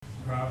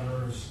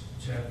Proverbs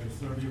chapter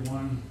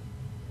 31,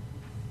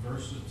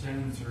 verses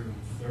 10 through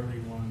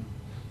 31.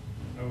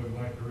 I would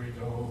like to read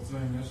the whole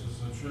thing. This is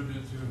a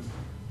tribute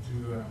to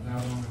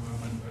not only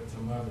women, but to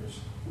mothers.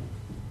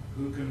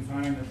 Who can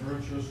find a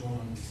virtuous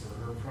woman, for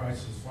her price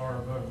is far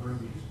above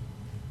rubies?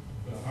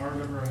 The heart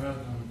of her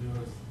husband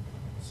doeth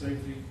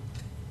safety,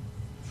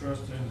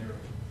 trust in her,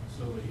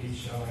 so that he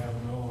shall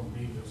have no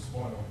need of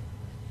spoil.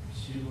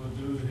 She will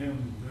do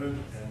him good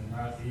and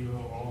not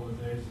evil all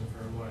the days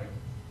of her life.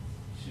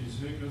 She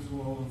seeketh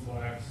wool and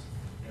flax,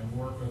 and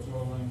worketh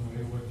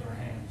willingly with her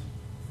hands.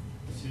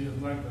 She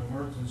is like the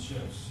merchant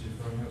ships, she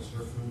bringeth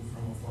her food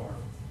from afar.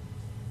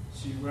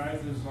 She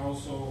riseth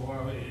also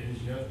while it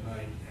is yet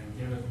night, and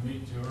giveth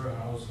meat to her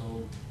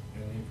household,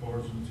 and he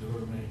pours into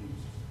her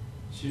maidens.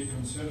 She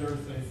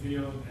considereth a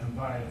field, and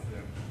buyeth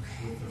them.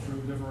 With the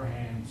fruit of her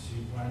hand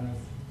she planteth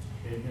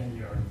a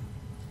vineyard.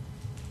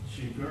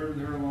 She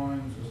girded her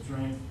loins with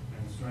strength,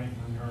 and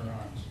strengthened her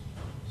arms.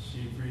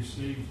 She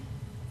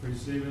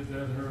perceiveth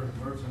that her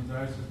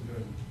merchandise is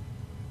good.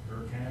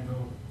 Her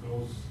candle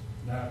goes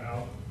not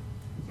out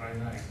by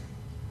night.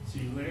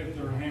 She layeth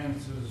her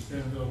hands to the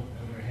spindle,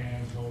 and her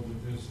hands hold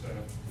the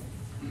distaff.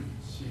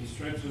 She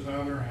stretches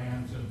out her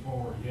hands and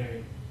pour,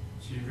 yea,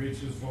 she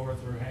reaches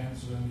forth her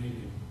hands to the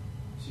needy.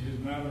 She is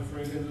not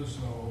afraid of the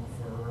snow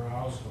for her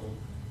household,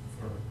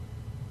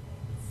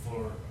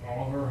 for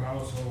all her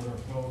household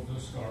are clothed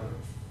with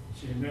scarlet.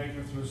 She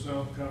maketh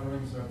herself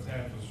coverings of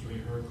tapestry,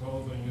 her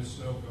clothing is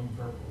silk and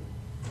purple.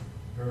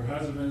 Her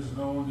husband is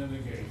known in the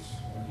gates,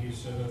 when he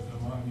sitteth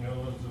among the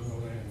elders of the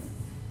land.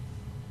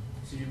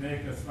 She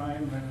maketh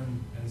fine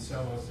linen, and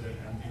selleth it,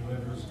 and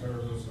delivers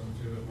girdles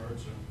unto the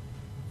merchant.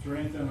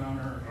 Strength and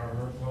honor are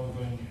her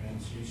clothing, and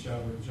she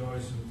shall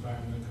rejoice in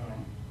time to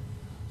come.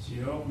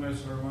 She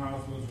openeth her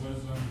mouth with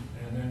wisdom,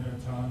 and in her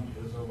tongue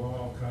is of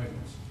all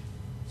kindness.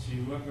 She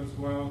looketh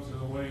well to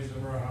the ways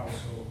of her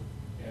household,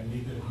 and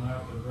eateth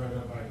not the bread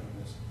of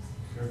idleness.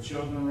 Her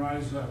children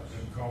rise up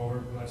and call her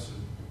blessed,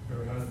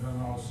 her husband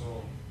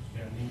also,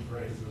 and he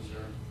praises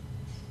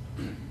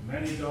her.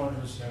 Many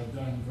daughters have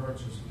done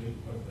virtuously,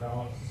 but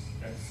thou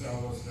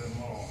excellest them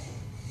all.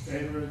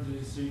 Favor is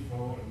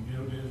deceitful, and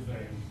beauty is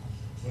vain.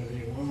 But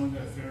a woman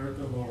that feareth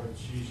the Lord,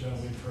 she shall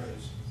be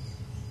praised.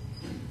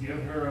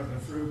 Give her of the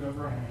fruit of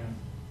her hand,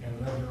 and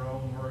let her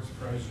own works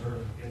praise her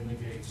in the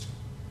gates.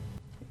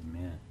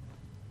 Amen.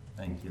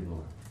 Thank you,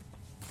 Lord.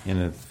 In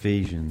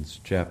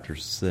Ephesians chapter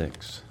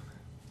 6,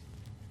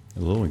 a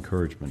little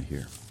encouragement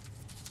here.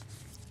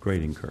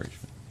 Great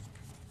encouragement.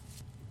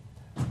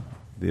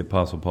 The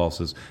Apostle Paul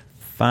says,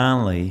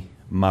 "Finally,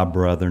 my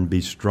brethren,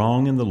 be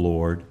strong in the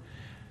Lord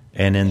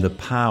and in the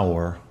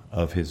power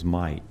of his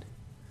might."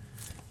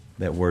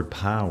 That word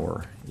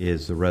power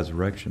is the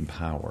resurrection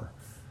power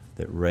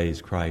that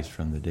raised Christ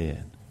from the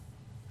dead.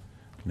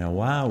 Now,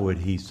 why would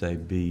he say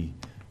be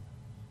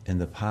in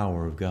the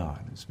power of God?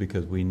 It's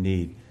because we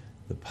need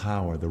the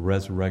power, the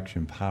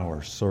resurrection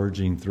power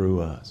surging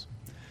through us.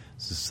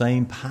 It's the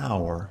same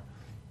power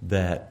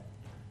that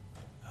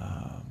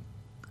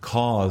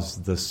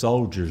caused the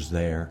soldiers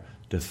there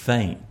to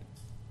faint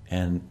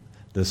and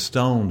the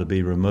stone to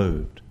be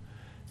removed.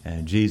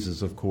 And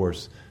Jesus, of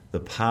course, the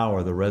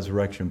power, the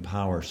resurrection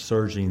power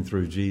surging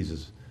through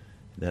Jesus,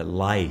 that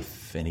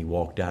life, and he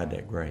walked out of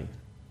that grave.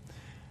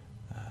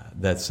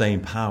 That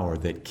same power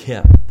that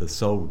kept the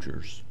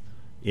soldiers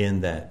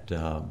in that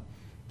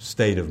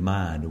state of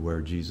mind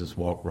where Jesus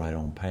walked right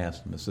on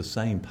past them. It's the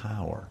same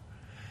power.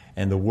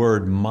 And the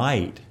word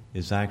might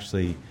is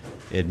actually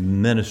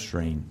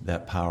administering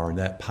that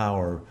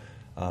power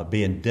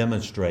being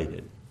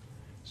demonstrated.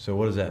 So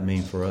what does that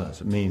mean for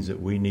us? It means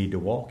that we need to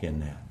walk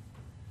in that.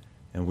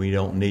 And we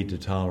don't need to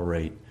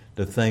tolerate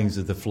the things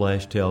that the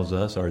flesh tells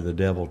us or the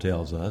devil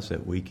tells us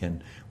that we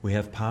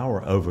have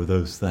power over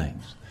those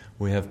things.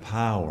 We have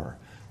power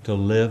to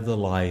live the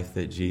life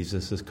that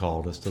Jesus has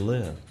called us to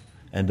live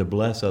and to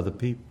bless other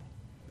people.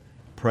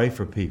 Pray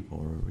for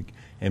people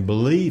and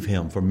believe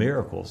him for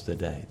miracles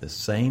today. The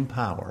same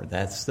power,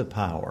 that's the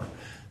power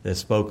that's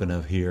spoken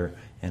of here,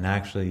 and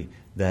actually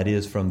that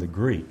is from the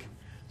Greek.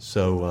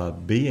 So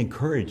be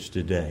encouraged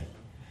today.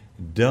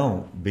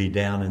 Don't be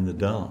down in the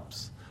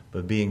dumps,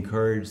 but be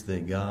encouraged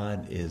that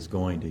God is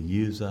going to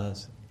use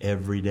us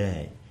every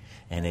day,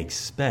 and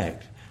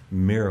expect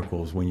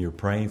miracles when you're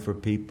praying for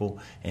people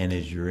and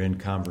as you're in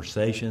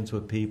conversations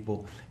with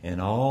people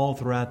and all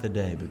throughout the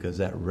day, because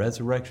that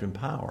resurrection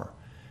power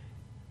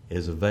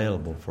is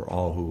available for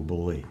all who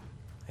believe.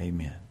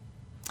 Amen.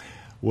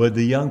 Would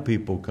the young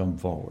people come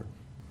forward?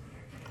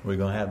 We're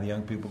going to have the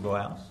young people go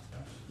out?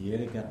 Yeah,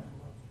 they come.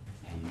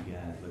 Hey, you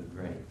guys look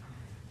great.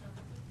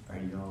 Are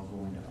you all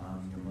going to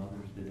honor your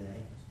mothers today?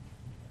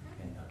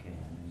 Okay,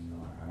 I know you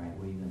are. All right,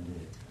 what are you going to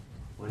do?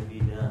 What have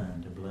you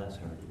done to bless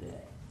her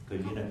today?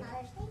 Because you know,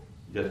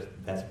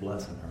 that's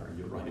blessing her.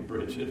 You're right,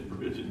 Bridget.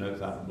 Bridget knows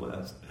how to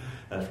bless.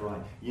 That's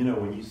right. You know,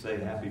 when you say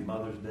Happy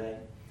Mother's Day,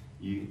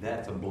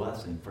 that's a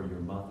blessing for your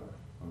mother.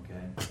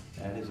 Okay,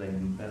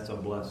 that's a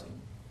blessing.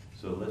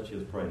 So let's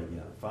just pray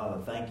together.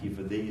 Father, thank you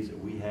for these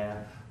that we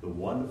have the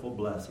wonderful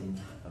blessing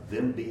of of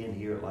them being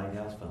here at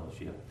Lighthouse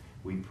Fellowship.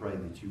 We pray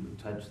that you would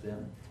touch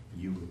them,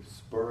 you would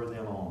spur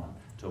them on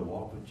to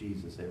walk with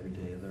Jesus every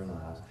day of their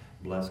lives.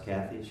 Bless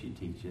Kathy as she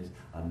teaches.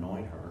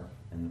 Anoint her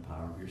in the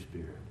power of your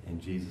Spirit. In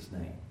Jesus'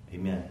 name,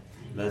 amen.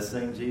 Let's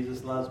sing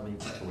Jesus Loves Me.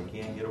 We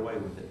can't get away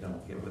with it,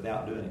 don't get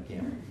without doing it,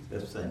 can we?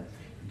 Let's sing.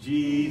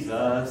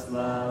 Jesus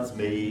loves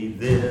me,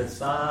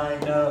 this I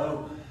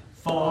know,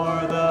 for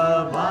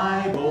the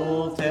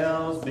Bible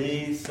tells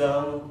me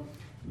so.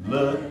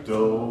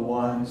 Little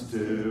ones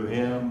to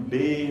him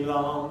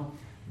belong.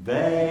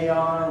 They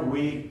are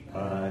weak,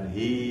 but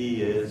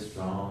he is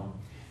strong.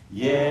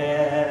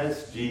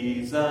 Yes,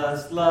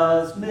 Jesus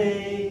loves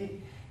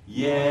me.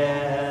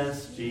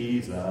 Yes,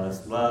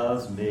 Jesus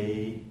loves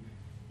me.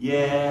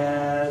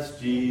 Yes,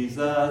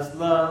 Jesus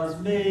loves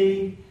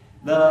me.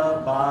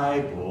 The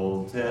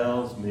Bible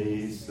tells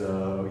me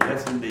so.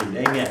 Yes, indeed.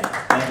 Amen.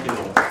 Thank you,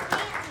 Lord. It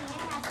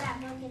has that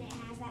book and it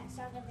has that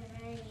song at the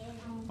very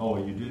end. Oh,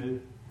 you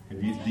do?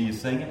 Do you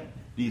sing it?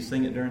 Do you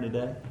sing it during the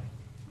day?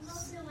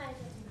 Most of my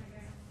kids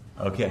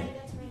are around. Okay.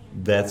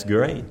 That's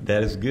great.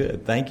 That is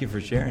good. Thank you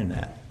for sharing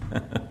that.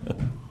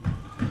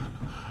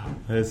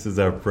 This is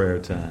our prayer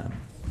time.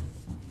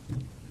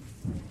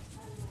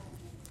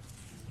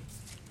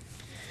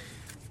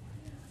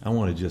 I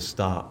want to just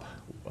stop.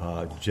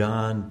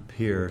 John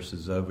Pierce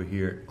is over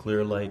here at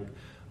Clear Lake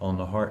on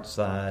the heart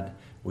side.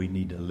 We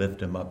need to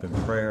lift him up in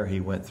prayer. He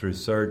went through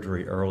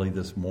surgery early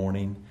this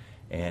morning,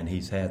 and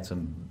he's had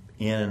some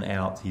in and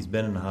outs. He's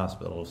been in the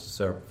hospital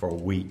for a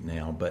week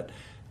now, but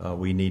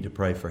we need to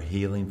pray for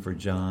healing for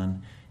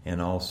John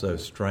and also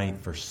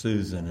strength for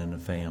Susan and the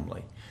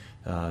family.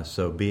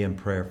 So be in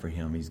prayer for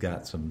him. He's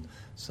got some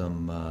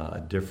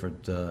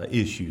different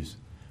issues,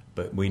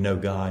 but we know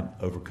God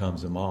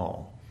overcomes them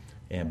all.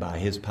 And by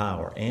his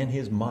power and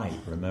his might,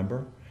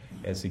 remember?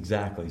 That's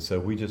exactly. So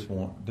we just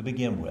want to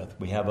begin with.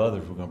 We have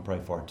others we're going to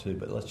pray for too,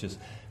 but let's just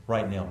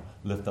right now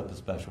lift up a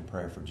special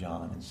prayer for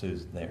John and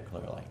Susan there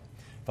clearly.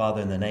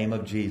 Father, in the name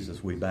of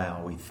Jesus, we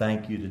bow. We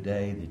thank you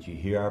today that you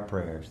hear our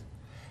prayers.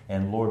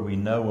 And Lord, we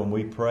know when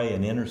we pray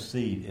and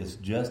intercede, it's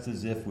just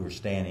as if we're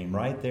standing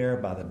right there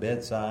by the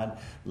bedside,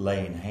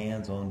 laying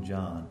hands on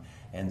John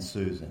and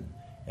Susan.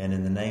 And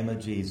in the name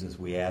of Jesus,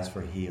 we ask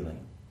for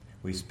healing.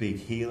 We speak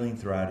healing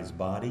throughout his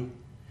body.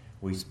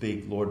 We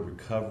speak, Lord,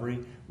 recovery,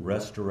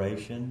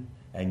 restoration,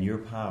 and your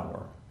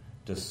power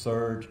to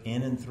surge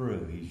in and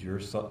through. He's your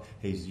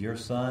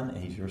son, and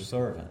he's your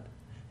servant.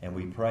 And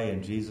we pray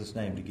in Jesus'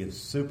 name to give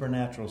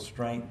supernatural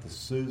strength to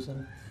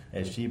Susan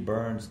as she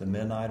burns the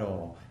midnight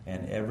oil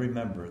and every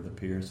member of the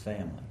Pierce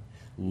family.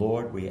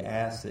 Lord, we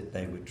ask that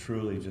they would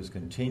truly just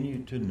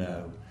continue to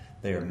know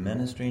they are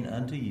ministering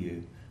unto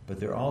you, but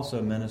they're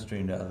also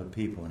ministering to other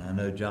people. And I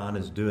know John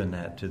is doing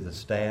that to the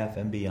staff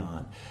and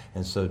beyond.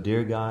 And so,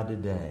 dear God,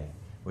 today,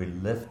 we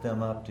lift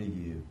them up to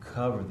you.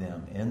 Cover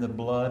them in the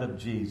blood of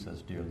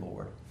Jesus, dear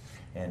Lord.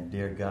 And,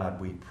 dear God,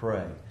 we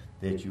pray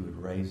that you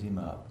would raise him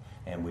up.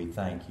 And we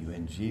thank you.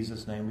 In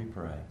Jesus' name we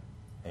pray.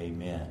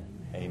 Amen.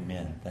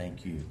 Amen.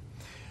 Thank you.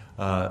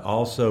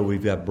 Also,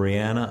 we've got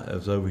Brianna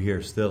is over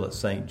here still at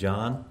St.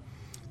 John.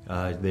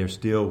 They're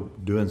still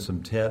doing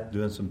some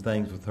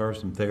things with her,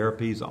 some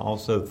therapies.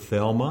 Also,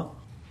 Thelma.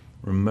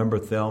 Remember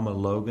Thelma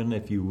Logan,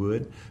 if you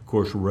would. Of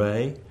course,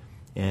 Ray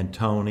and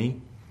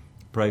Tony.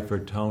 Pray for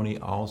Tony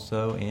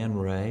also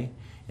and Ray.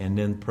 And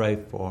then pray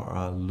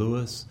for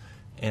Lewis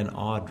and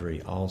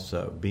Audrey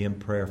also. Be in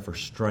prayer for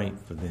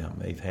strength for them.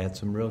 They've had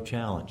some real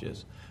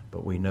challenges,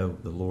 but we know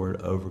the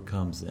Lord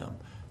overcomes them.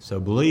 So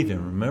believe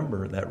him.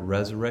 Remember that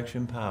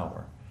resurrection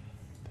power.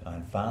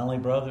 And finally,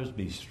 brothers,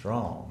 be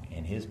strong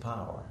in his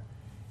power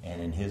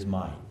and in his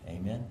might.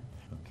 Amen?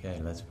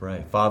 Okay, let's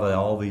pray. Father,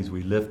 all these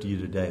we lift to you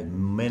today.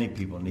 Many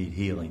people need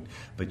healing,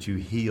 but you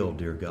heal,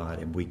 dear God,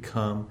 and we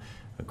come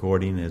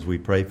according as we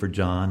pray for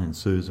John and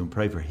Susan.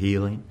 Pray for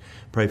healing.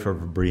 Pray for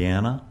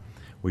Brianna.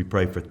 We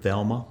pray for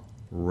Thelma,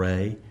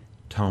 Ray,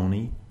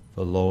 Tony,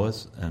 for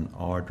Lois and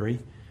Audrey.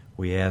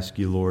 We ask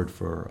you, Lord,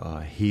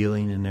 for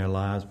healing in their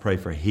lives. Pray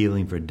for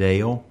healing for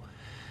Dale.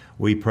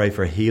 We pray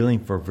for healing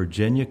for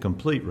Virginia,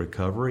 complete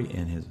recovery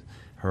in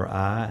her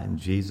eye in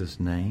Jesus'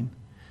 name.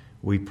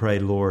 We pray,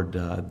 Lord,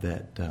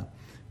 that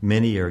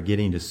many are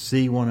getting to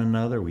see one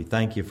another. We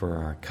thank you for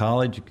our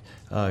college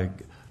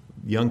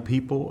young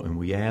people, and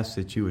we ask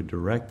that you would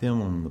direct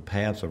them on the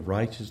paths of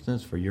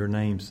righteousness for your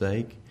name's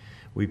sake.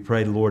 We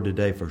pray, Lord,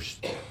 today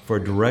for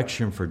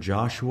direction for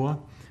Joshua.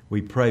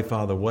 We pray,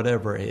 Father,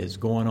 whatever is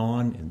going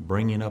on and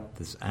bringing up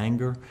this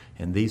anger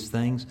and these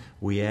things,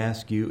 we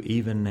ask you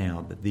even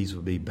now that these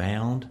will be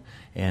bound.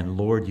 And,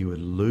 Lord, you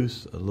would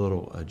loose a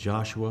little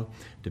Joshua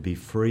to be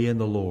free in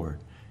the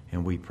Lord.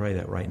 And we pray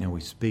that right now. We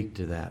speak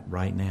to that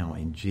right now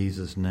in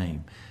Jesus'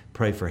 name.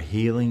 Pray for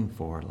healing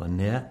for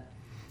Lynette.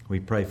 We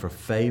pray for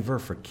favor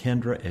for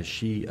Kendra as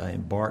she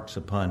embarks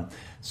upon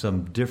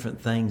some different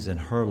things in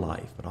her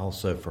life, but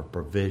also for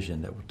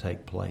provision that will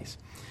take place.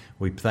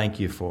 We thank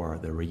you for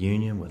the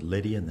reunion with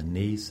Lydia and the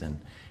niece,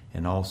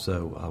 and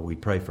also we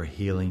pray for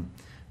healing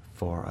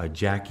for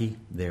Jackie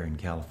there in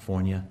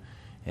California.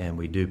 And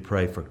we do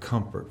pray for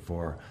comfort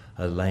for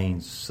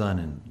Elaine's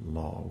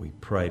son-in-law. We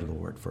pray,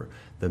 Lord, for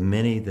the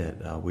many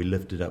that we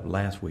lifted up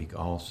last week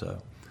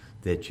also,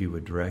 that you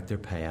would direct their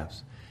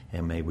paths,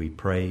 and may we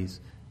praise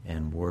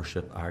and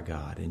worship our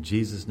God. In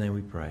Jesus' name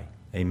we pray.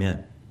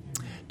 Amen.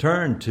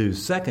 Turn to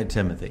 2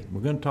 Timothy.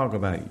 We're going to talk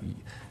about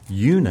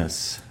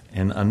Eunice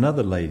and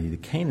another lady, the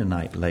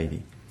Canaanite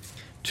lady.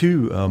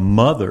 Two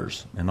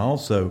mothers and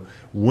also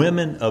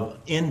women of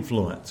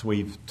influence.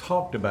 We've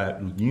talked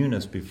about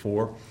Eunice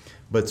before,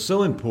 but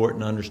so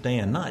important to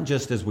understand, not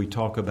just as we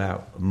talk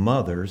about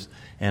mothers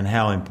and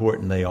how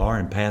important they are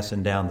in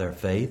passing down their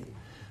faith,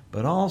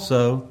 but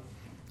also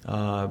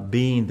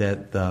being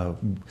that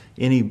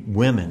any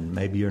women,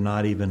 maybe you're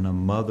not even a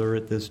mother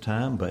at this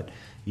time, but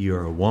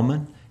you're a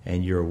woman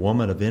and you're a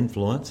woman of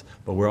influence.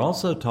 But we're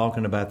also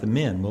talking about the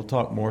men. We'll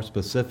talk more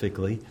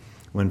specifically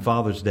when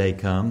Father's Day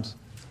comes.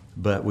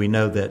 But we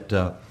know that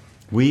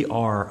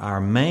our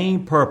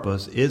main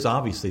purpose is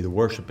obviously to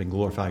worship and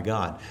glorify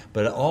God,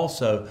 but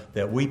also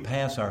that we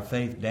pass our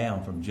faith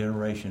down from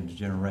generation to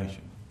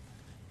generation.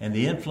 And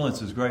the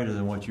influence is greater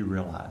than what you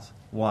realize.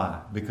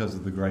 Why? Because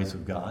of the grace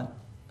of God.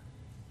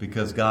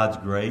 Because God's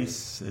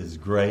grace is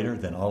greater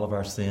than all of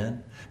our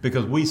sin.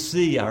 Because we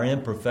see our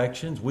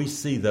imperfections, we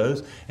see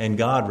those, and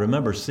God,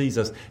 remember, sees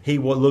us. He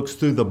looks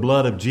through the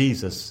blood of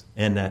Jesus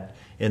in that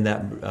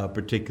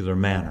particular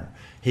manner.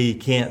 He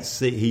can't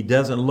see. He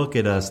doesn't look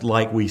at us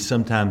like we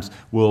sometimes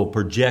will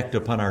project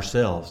upon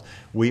ourselves.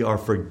 We are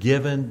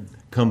forgiven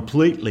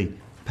completely,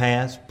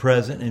 past,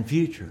 present, and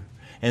future.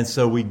 And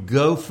so we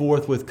go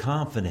forth with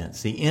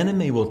confidence. The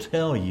enemy will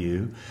tell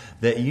you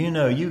that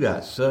you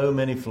got so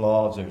many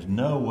flaws, there's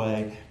no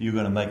way you're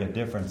going to make a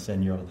difference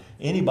in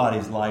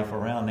anybody's life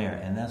around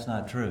there. And that's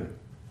not true.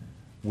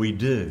 We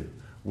do.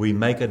 We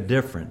make a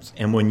difference.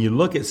 And when you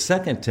look at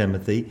 2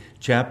 Timothy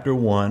chapter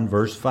 1,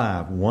 verse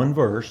 5, one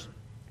verse,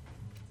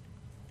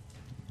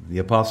 the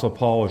Apostle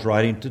Paul is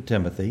writing to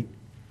Timothy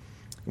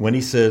when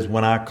he says,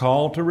 "When I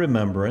call to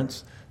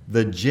remembrance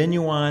the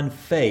genuine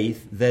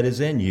faith that is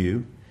in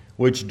you,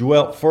 which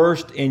dwelt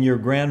first in your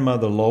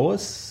grandmother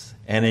Lois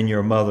and in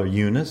your mother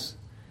Eunice,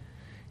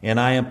 and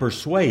I am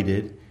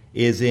persuaded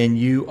is in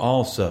you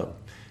also."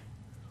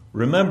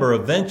 Remember,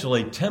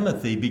 eventually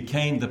Timothy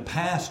became the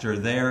pastor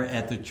there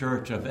at the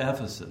church of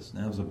Ephesus.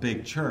 Now, it was a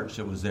big church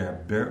that was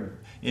there, very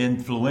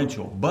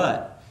influential.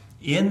 But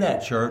in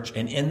that church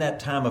and in that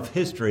time of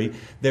history,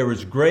 there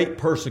was great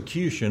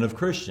persecution of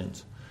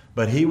Christians.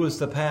 But he was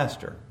the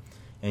pastor.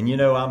 And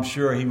I'm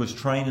sure he was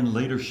training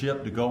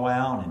leadership to go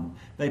out, and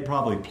they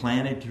probably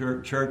planted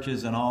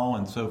churches and all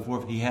and so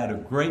forth. He had a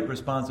great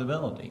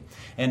responsibility.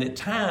 And at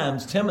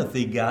times,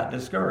 Timothy got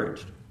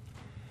discouraged.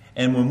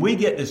 And when we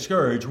get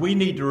discouraged, we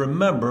need to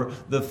remember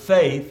the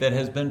faith that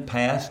has been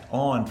passed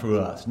on through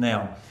us.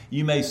 Now,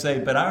 you may say,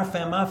 but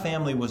my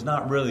family was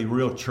not really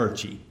real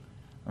churchy,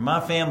 or my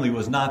family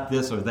was not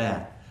this or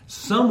that.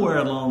 Somewhere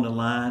along the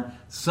line,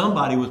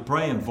 somebody was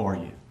praying for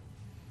you.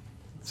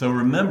 So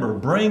remember,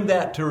 bring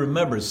that to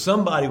remembrance.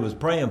 Somebody was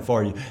praying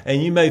for you.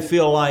 And you may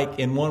feel like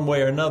in one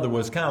way or another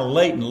was kind of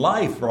late in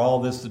life for all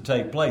this to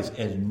take place.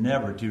 It's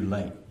never too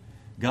late.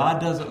 God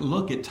doesn't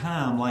look at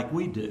time like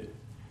we do.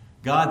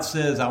 God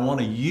says, I want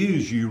to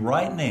use you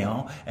right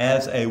now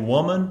as a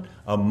woman,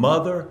 a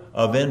mother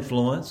of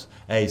influence,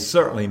 a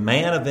certainly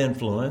man of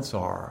influence,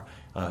 or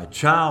a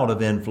child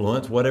of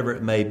influence, whatever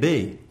it may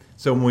be.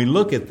 So when we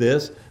look at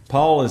this,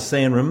 Paul is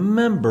saying,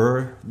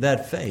 remember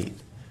that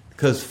faith.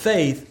 Because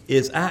faith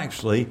is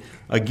actually,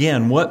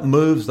 again, what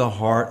moves the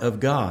heart of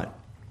God.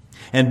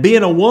 And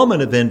being a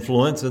woman of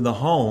influence in the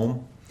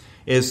home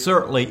is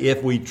certainly,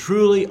 if we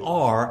truly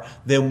are,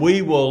 then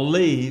we will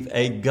leave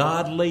a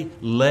godly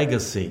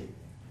legacy.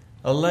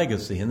 A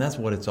legacy, and that's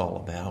what it's all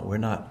about. We're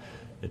not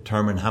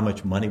determined how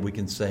much money we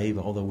can save,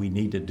 although we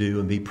need to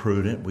do and be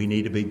prudent. We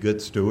need to be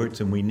good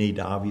stewards, and we need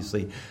to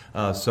obviously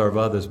serve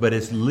others. But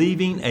it's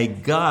leaving a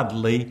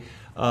godly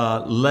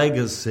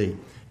legacy.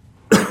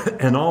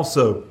 And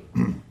also,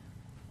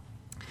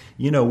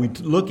 we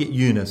look at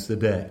Eunice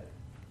today.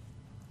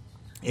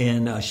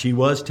 And she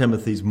was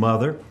Timothy's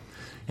mother,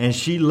 and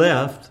she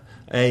left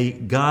a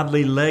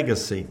godly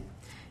legacy.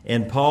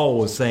 And Paul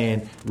was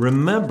saying,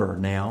 remember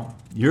now,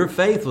 your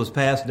faith was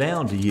passed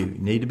down to you. You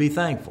need to be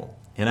thankful.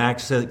 In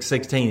Acts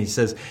 16, he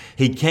says,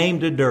 he came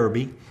to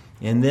Derbe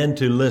and then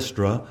to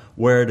Lystra,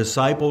 where a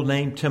disciple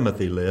named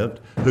Timothy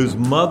lived, whose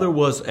mother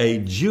was a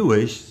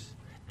Jewish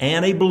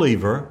and a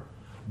believer,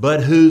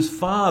 but whose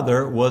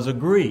father was a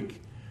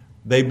Greek.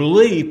 They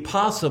believe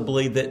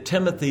possibly that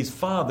Timothy's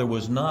father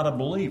was not a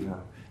believer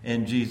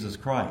in Jesus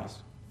Christ.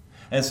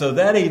 And so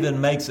that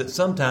even makes it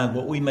sometimes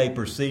what we may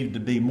perceive to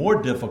be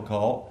more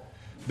difficult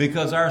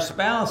because our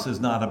spouse is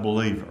not a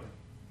believer.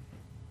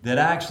 That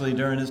actually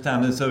during this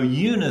time, and so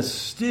Eunice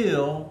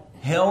still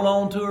held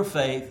on to her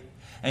faith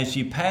and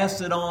she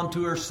passed it on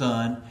to her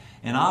son.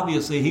 And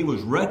obviously he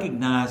was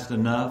recognized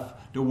enough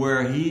to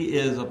where he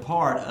is a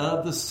part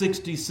of the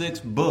 66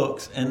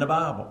 books in the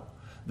Bible.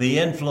 the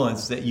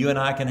influence that you and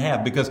I can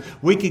have. Because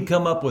we can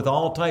come up with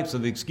all types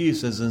of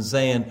excuses and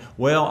saying,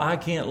 well, I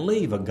can't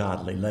leave a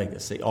godly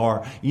legacy.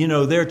 Or,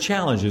 there are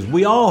challenges.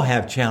 We all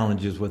have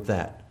challenges with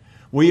that.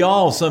 We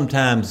all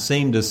sometimes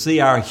seem to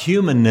see our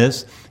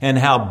humanness and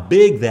how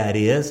big that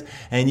is,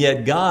 and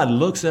yet God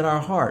looks at our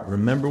heart.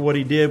 Remember what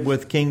he did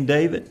with King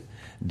David?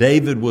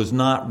 David was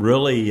not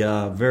really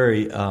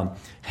very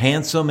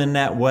handsome in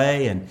that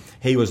way, and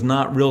he was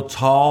not real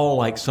tall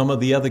like some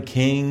of the other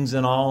kings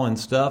and all and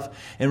stuff.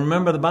 And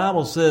remember, the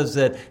Bible says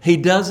that he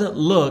doesn't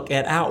look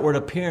at outward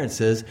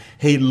appearances.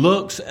 He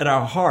looks at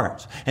our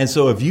hearts. And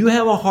so if you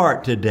have a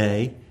heart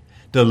today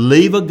to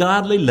leave a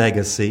godly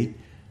legacy,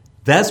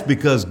 that's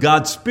because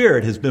God's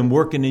Spirit has been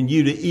working in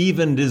you to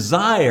even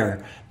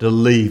desire to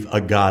leave a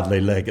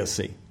godly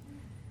legacy.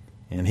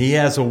 And he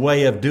has a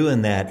way of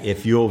doing that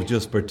if you'll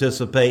just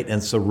participate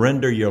and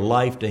surrender your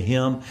life to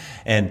him.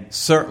 And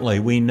certainly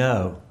we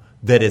know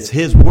that it's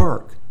his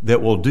work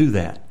that will do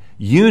that.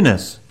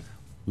 Eunice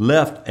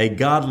left a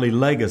godly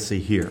legacy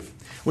here.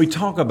 We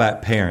talk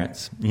about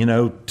parents,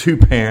 two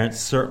parents.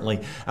 Certainly,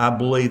 I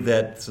believe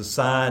that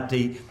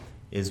society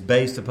is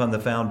based upon the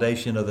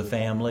foundation of the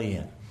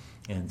family,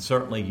 and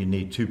certainly you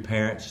need two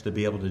parents to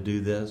be able to do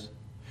this.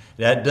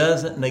 That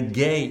doesn't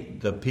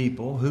negate the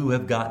people who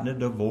have gotten a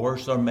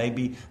divorce, or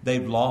maybe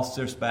they've lost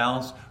their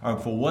spouse, or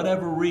for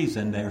whatever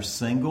reason they're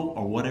single,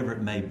 or whatever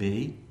it may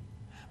be.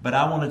 But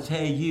I want to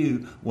tell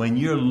you, when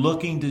you're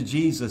looking to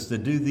Jesus to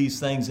do these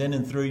things in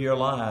and through your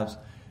lives,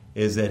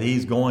 is that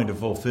he's going to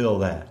fulfill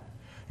that.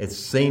 It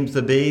seems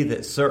to be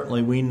that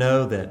certainly we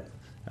know that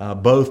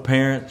both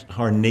parents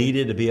are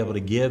needed to be able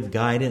to give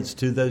guidance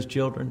to those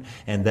children,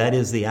 and that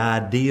is the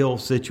ideal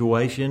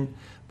situation.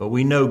 But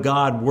we know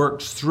God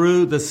works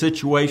through the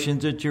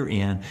situations that you're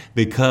in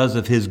because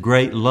of his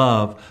great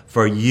love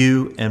for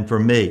you and for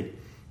me.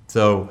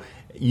 So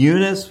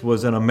Eunice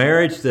was in a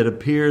marriage that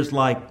appears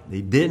like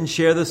they didn't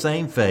share the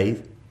same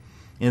faith.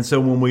 And so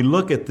when we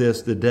look at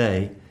this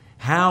today,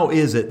 how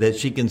is it that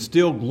she can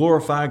still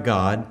glorify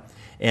God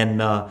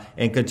and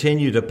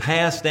continue to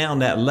pass down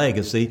that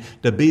legacy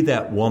to be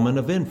that woman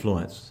of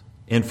influence?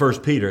 In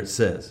 1 Peter it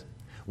says,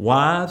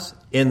 "Wives,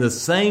 in the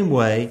same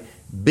way,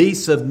 be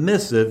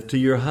submissive to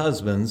your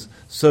husbands,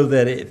 so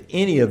that if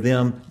any of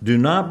them do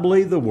not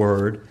believe the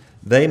word,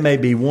 they may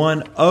be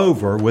won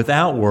over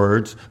without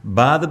words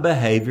by the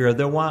behavior of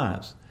their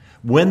wives,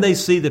 when they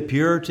see the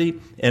purity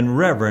and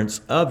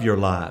reverence of your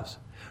lives.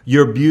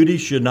 Your beauty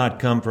should not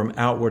come from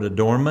outward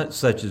adornment,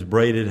 such as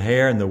braided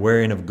hair and the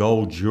wearing of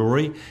gold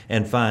jewelry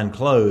and fine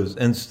clothes.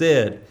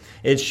 Instead,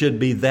 it should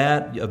be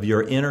that of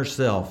your inner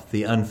self,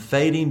 the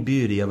unfading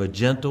beauty of a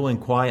gentle and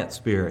quiet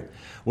spirit,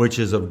 which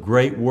is of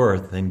great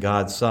worth in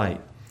God's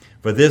sight.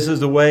 For this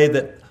is the way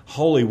that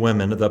holy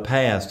women of the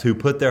past who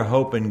put their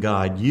hope in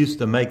God used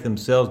to make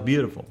themselves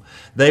beautiful.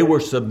 They were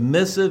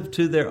submissive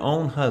to their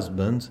own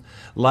husbands,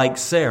 like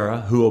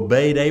Sarah, who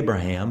obeyed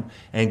Abraham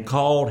and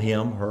called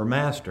him her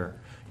master.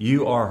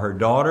 You are her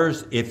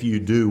daughters if you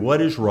do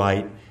what is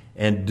right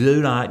and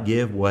do not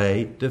give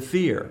way to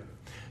fear."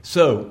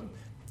 So,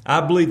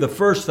 I believe the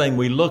first thing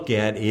we look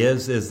at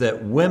is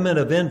that women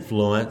of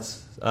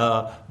influence,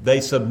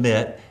 they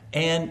submit.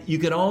 And you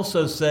can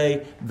also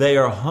say they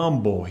are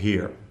humble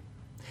here.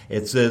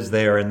 It says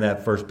there in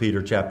that 1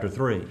 Peter chapter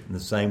 3. In the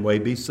same way,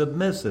 be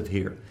submissive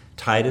here.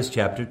 Titus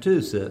chapter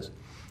 2 says,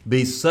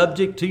 "Be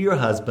subject to your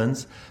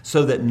husbands,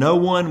 so that no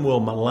one will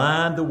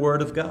malign the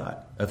word of God."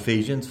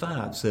 Ephesians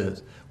 5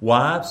 says,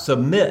 "Wives,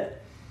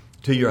 submit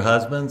to your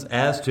husbands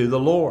as to the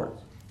Lord."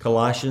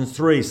 Colossians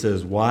 3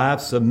 says,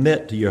 "Wives,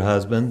 submit to your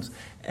husbands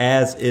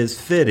as is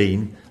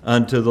fitting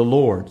unto the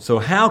Lord." So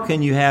how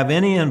can you have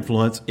any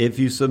influence if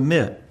you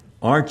submit?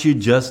 Aren't you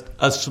just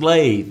a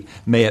slave,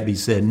 may it be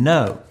said?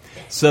 No.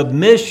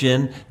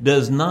 Submission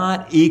does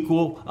not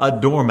equal a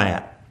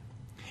doormat.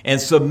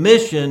 And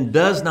submission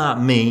does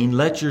not mean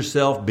let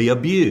yourself be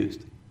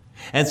abused.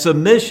 And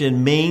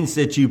submission means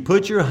that you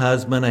put your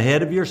husband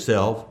ahead of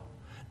yourself,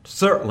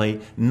 certainly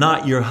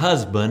not your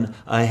husband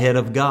ahead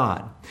of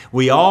God.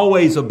 We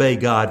always obey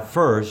God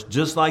first,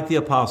 just like the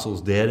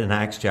apostles did in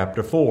Acts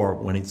chapter 4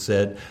 when it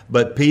said,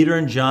 "But Peter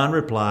and John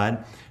replied,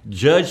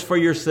 judge for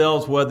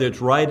yourselves whether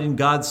it's right in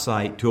God's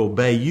sight to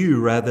obey you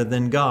rather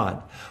than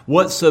God."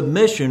 What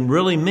submission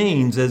really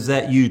means is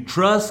that you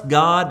trust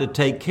God to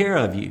take care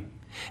of you,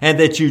 and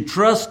that you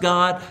trust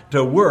God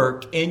to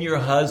work in your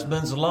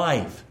husband's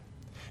life.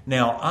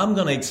 Now, I'm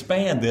going to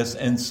expand this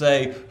and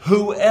say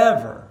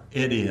whoever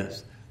it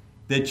is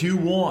that you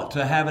want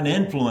to have an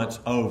influence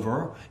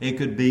over, it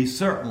could be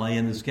certainly,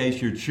 in this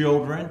case, your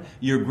children,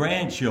 your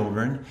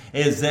grandchildren,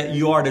 is that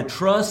you are to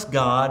trust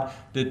God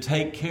to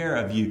take care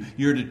of you.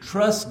 You're to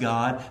trust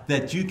God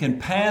that you can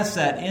pass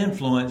that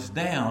influence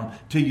down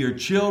to your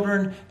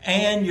children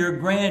and your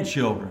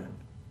grandchildren.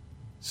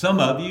 Some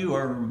of you,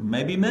 or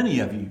maybe many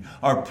of you,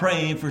 are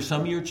praying for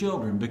some of your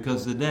children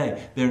because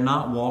today they're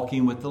not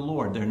walking with the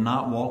Lord. They're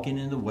not walking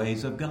in the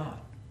ways of God.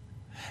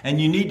 And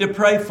you need to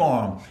pray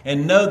for them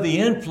and know the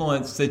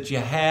influence that you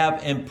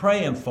have in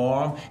praying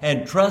for them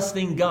and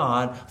trusting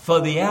God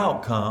for the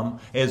outcome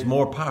is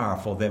more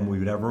powerful than we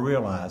would ever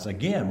realize.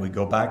 Again, we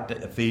go back to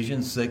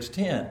Ephesians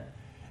 6:10.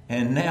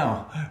 And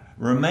now,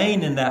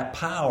 remain in that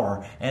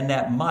power and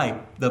that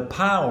might, the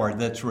power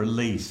that's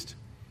released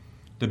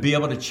to be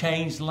able to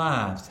change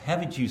lives.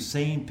 Haven't you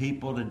seen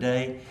people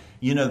today?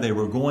 You know, they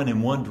were going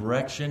in one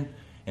direction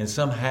and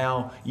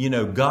somehow,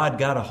 God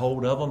got a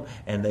hold of them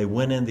and they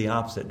went in the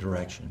opposite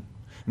direction.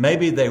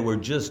 Maybe they were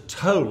just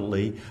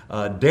totally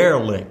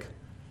derelict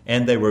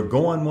and they were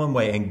going one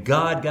way and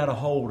God got a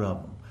hold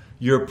of them.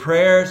 Your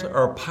prayers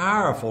are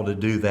powerful to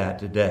do that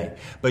today.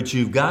 But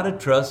you've got to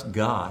trust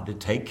God to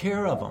take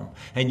care of them.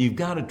 And you've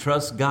got to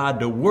trust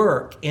God to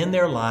work in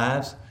their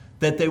lives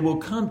that they will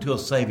come to a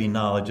saving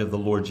knowledge of the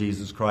Lord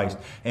Jesus Christ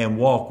and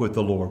walk with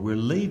the Lord.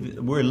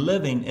 We're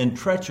living in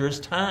treacherous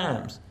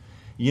times.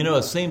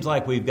 It seems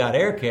like we've got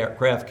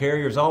aircraft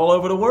carriers all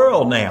over the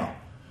world now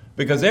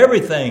because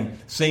everything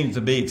seems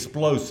to be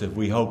explosive.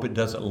 We hope it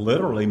doesn't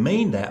literally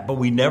mean that, but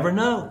we never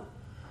know.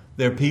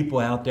 There are people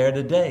out there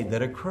today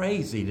that are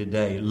crazy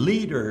today.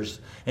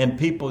 Leaders and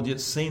people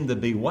just seem to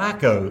be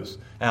wackos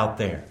out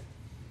there.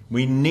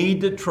 We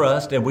need to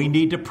trust and we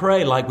need to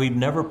pray like we've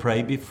never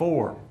prayed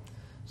before.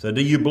 So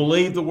do you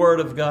believe the Word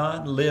of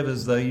God? Live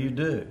as though you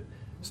do.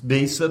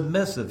 Be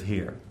submissive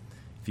here.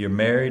 If you're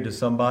married to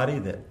somebody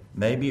that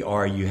maybe,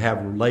 or you have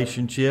a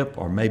relationship,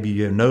 or maybe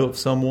you know of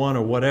someone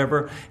or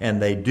whatever,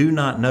 and they do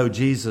not know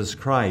Jesus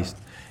Christ,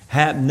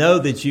 know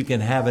that you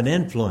can have an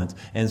influence.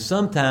 And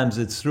sometimes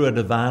it's through a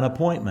divine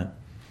appointment.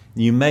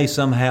 You may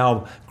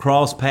somehow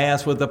cross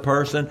paths with a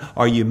person,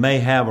 or you may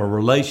have a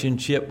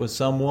relationship with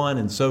someone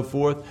and so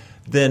forth.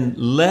 Then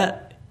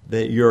let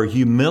your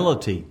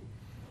humility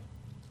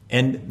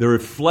and the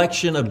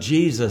reflection of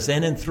Jesus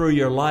in and through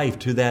your life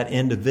to that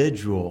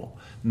individual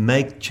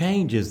make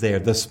changes there.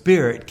 The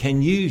Spirit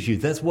can use you.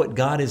 That's what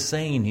God is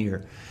saying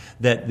here,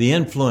 that the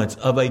influence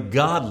of a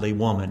godly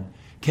woman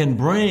can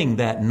bring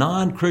that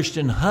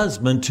non-Christian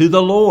husband to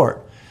the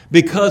Lord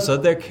because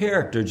of their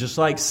character, just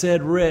like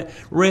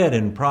read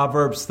in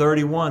Proverbs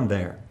 31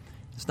 there.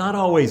 It's not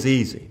always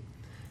easy.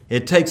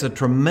 It takes a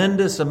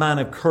tremendous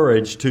amount of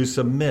courage to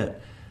submit,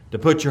 to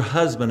put your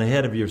husband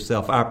ahead of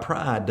yourself. Our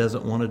pride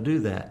doesn't want to do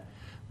that.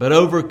 But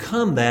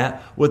overcome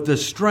that with the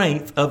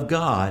strength of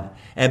God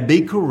and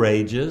be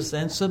courageous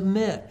and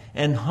submit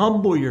and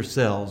humble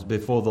yourselves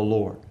before the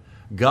Lord.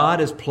 God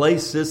has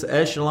placed this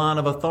echelon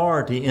of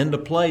authority into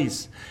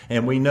place.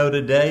 And we know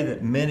today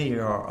that many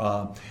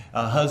are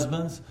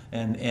husbands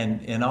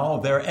and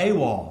all, they're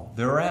AWOL.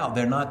 They're out.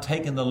 They're not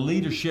taking the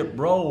leadership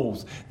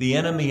roles. The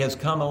enemy has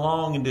come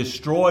along and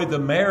destroyed the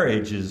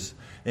marriages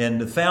and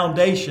the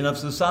foundation of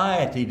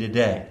society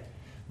today.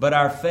 But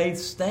our faith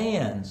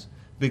stands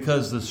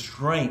because the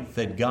strength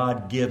that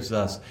God gives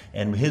us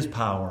and His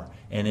power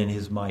and in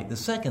His might. The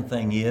second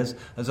thing is,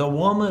 as a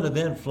woman of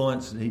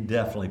influence, He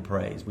definitely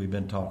prays. We've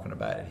been talking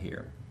about it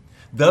here.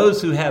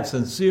 Those who have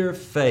sincere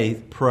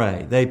faith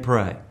pray. They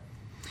pray.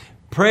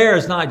 Prayer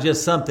is not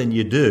just something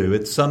you do.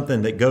 It's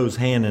something that goes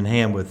hand in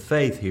hand with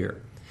faith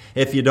here.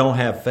 If you don't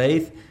have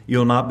faith,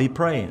 you'll not be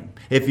praying.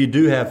 If you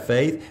do have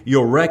faith,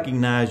 you'll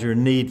recognize your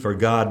need for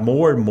God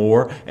more and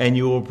more, and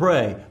you will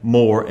pray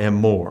more and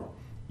more.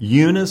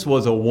 Eunice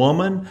was a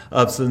woman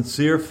of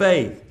sincere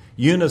faith.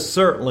 Eunice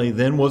certainly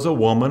then was a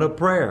woman of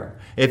prayer.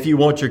 If you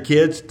want your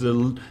kids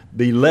to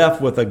be left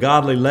with a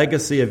godly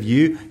legacy of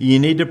you, you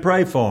need to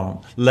pray for them.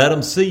 Let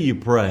them see you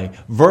pray.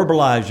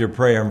 Verbalize your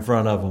prayer in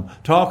front of them.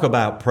 Talk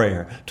about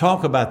prayer.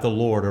 Talk about the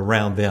Lord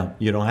around them.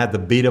 You don't have to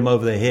beat them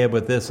over the head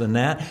with this and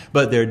that,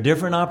 but there are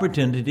different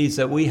opportunities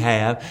that we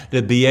have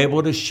to be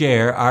able to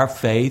share our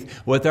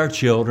faith with our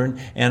children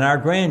and our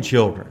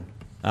grandchildren.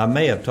 I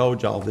may have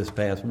told y'all this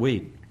past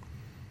week,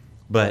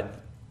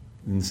 but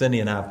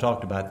Cindy and I have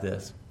talked about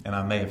this, and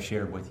I may have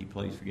shared with you.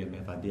 Please forgive me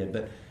if I did.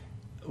 But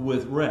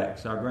with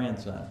Rex, our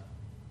grandson,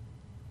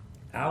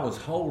 I was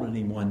holding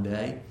him one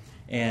day,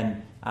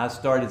 and I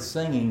started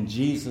singing,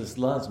 "Jesus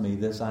loves me,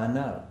 this I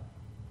know."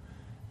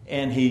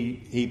 And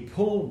he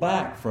pulled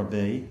back from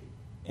me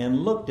and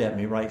looked at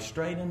me right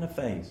straight in the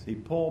face. He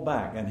pulled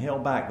back and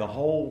held back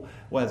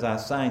as I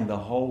sang the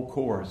whole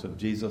chorus of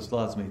 "Jesus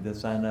loves me,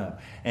 this I know."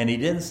 And he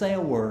didn't say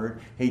a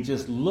word. He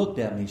just looked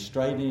at me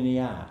straight in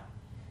the eye.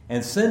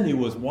 And Cindy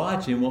was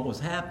watching what was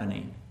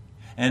happening.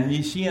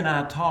 And she and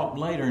I talked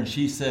later, and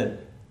she said,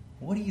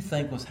 "What do you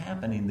think was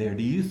happening there?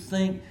 Do you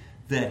think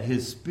that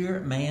his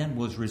spirit man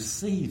was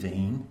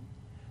receiving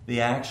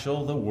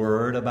the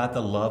word about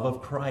the love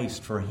of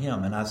Christ for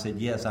him?" And I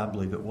said, "Yes, I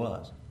believe it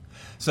was."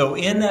 So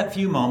in that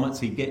few moments,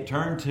 he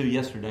turned to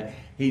yesterday.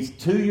 He's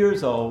 2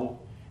 years old,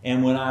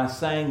 and when I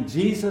sang,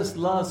 "Jesus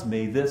loves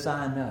me, this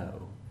I know,"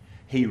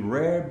 he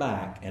reared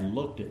back and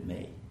looked at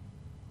me.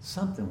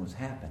 Something was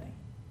happening.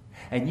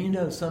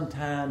 And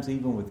sometimes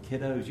even with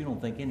kiddos, you don't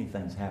think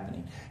anything's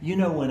happening.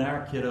 When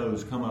our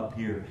kiddos come up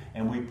here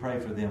and we pray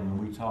for them and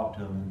we talk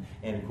to them,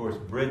 and of course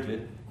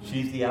Bridget,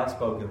 she's the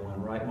outspoken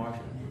one, right, Marsha?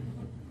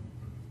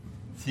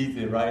 She's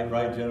the right,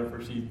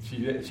 Jennifer.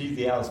 She's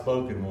the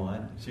outspoken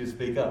one. She'll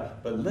speak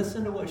up. But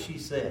listen to what she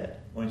said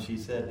when she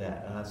said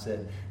that. And I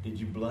said, "Did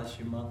you bless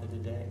your mother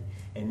today?"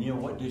 And you know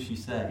what did she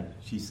say?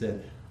 She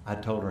said, "I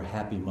told her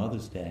Happy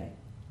Mother's Day."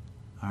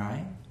 All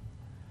right?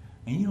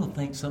 And you don't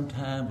think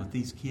sometimes with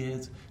these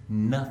kids,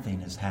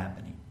 nothing is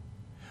happening.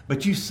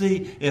 But you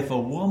see, if a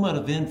woman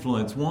of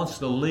influence wants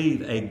to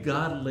leave a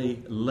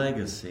godly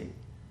legacy,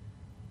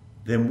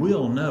 then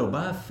we'll know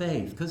by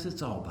faith, because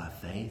it's all by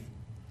faith.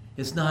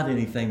 It's not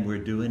anything we're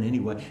doing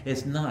anyway.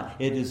 It's not.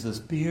 It is the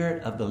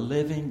Spirit of the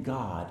living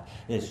God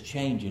that's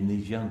changing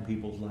these young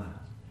people's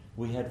lives.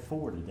 We had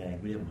 4 today,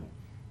 didn't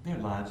we?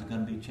 Their lives are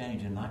going to be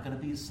changed. They're not going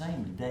to be the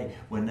same today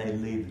when they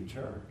leave the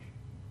church.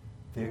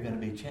 They're going to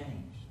be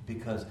changed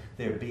because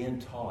they're being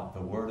taught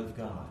the Word of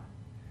God.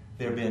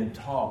 They're being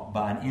taught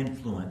by an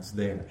influence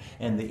there.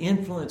 And the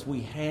influence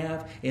we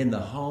have in the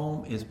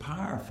home is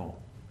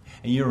powerful.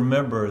 And you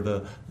remember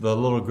the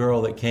little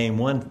girl that came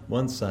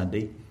one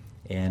Sunday,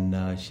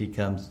 and she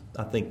comes,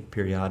 I think,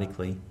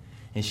 periodically.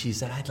 And she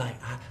said,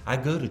 I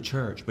go to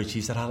church, but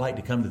she said, I like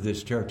to come to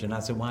this church. And I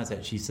said, why is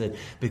that? She said,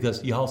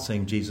 because y'all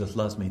sing Jesus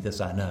Loves Me, this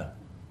I know.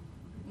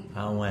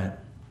 I went,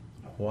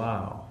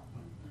 wow.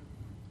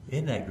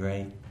 Isn't that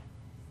great?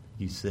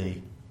 You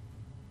see,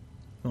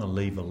 I'm going to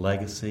leave a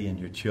legacy in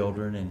your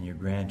children and your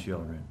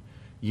grandchildren.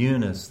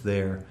 Eunice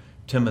there,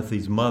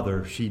 Timothy's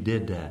mother, she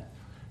did that.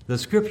 The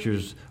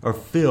scriptures are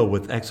filled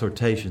with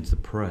exhortations to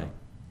pray.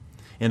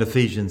 In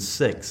Ephesians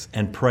 6,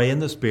 and pray in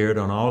the Spirit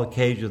on all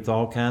occasions with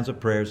all kinds of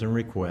prayers and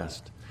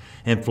requests.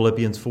 In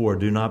Philippians 4,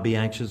 do not be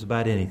anxious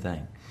about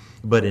anything,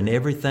 but in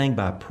everything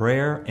by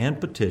prayer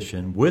and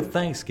petition with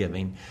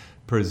thanksgiving,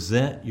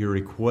 present your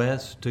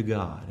requests to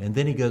God. And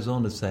then he goes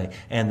on to say,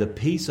 and the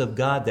peace of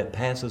God that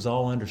passes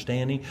all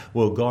understanding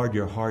will guard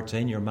your hearts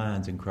and your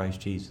minds in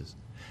Christ Jesus.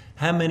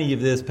 How many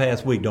of this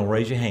past week, don't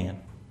raise your hand,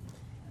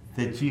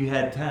 that you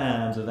had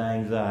times of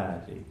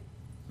anxiety?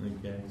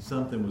 Okay,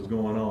 something was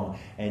going on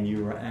and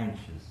you were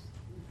anxious.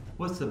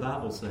 What's the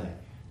Bible say?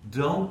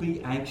 Don't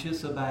be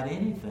anxious about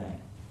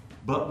anything,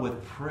 but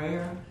with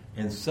prayer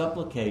and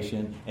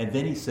supplication. And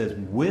then he says,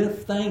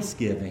 with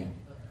thanksgiving,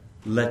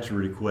 let your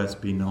requests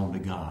be known to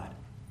God.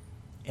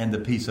 And the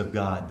peace of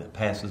God that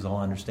passes all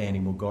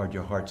understanding will guard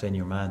your hearts and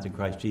your minds in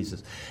Christ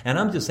Jesus. And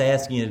I'm just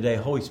asking you today,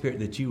 Holy Spirit,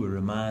 that you would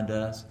remind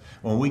us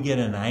when we get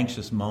in an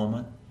anxious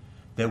moment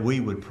that we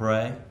would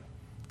pray.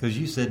 Because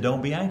you said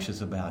don't be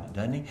anxious about it,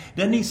 doesn't he?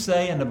 Doesn't he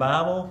say in the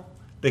Bible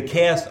to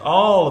cast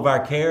all of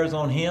our cares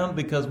on him?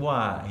 Because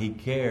why? He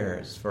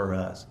cares for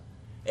us.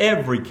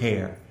 Every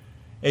care.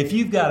 If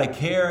you've got a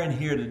care in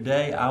here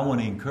today, I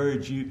want to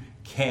encourage you,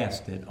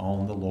 cast it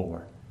on the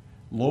Lord.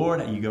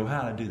 Lord, you go,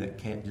 how do I do that?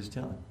 Just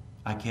tell him,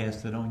 I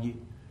cast it on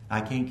you. I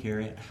can't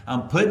carry it.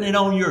 I'm putting it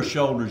on your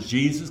shoulders,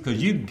 Jesus,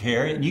 because you can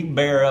carry it and you can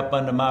bear up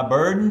under my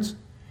burdens.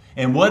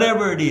 And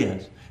whatever it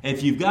is,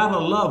 if you've got a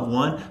loved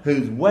one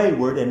who's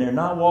wayward and they're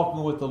not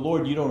walking with the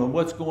Lord, you don't know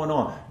what's going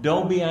on,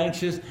 don't be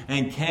anxious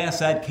and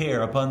cast that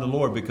care upon the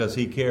Lord because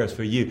he cares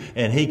for you.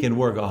 And he can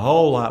work a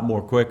whole lot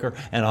more quicker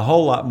and a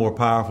whole lot more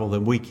powerful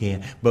than we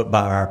can. But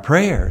by our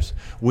prayers,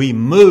 we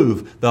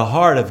move the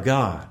heart of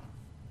God.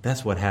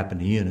 That's what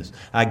happened to Eunice.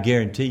 I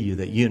guarantee you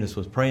that Eunice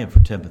was praying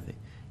for Timothy.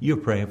 You're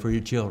praying for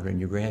your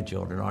children, your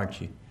grandchildren, aren't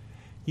you?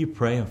 You're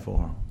praying for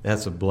them.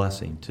 That's a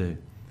blessing too.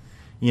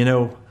 You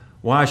know,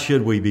 why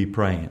should we be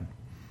praying?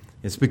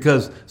 It's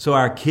because so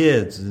our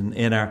kids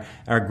and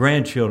our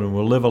grandchildren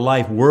will live a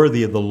life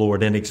worthy of the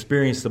Lord and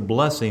experience the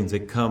blessings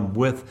that come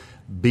with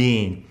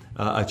being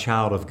a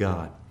child of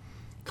God.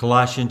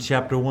 Colossians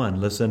chapter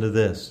 1, listen to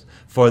this.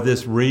 For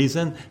this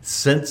reason,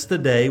 since the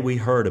day we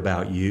heard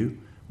about you,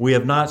 we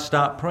have not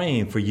stopped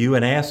praying for you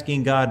and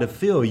asking God to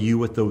fill you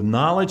with the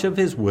knowledge of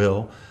his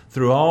will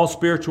through all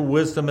spiritual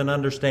wisdom and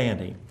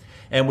understanding.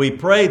 And we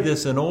pray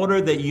this in order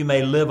that you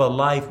may live a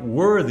life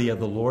worthy of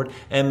the Lord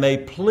and may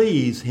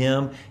please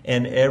him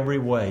in every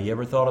way. You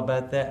ever thought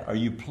about that? Are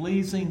you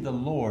pleasing the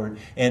Lord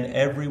in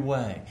every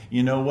way?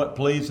 You know what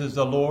pleases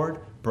the Lord?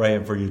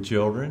 Praying for your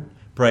children,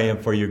 praying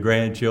for your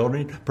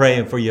grandchildren,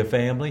 praying for your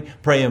family,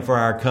 praying for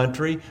our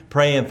country,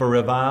 praying for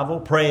revival,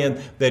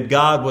 praying that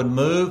God would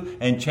move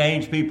and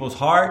change people's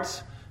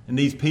hearts. And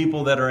these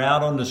people that are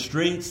out on the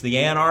streets, the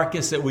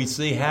anarchists that we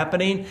see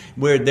happening,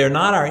 where they're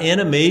not our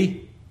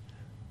enemy.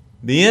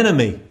 The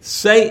enemy,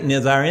 Satan,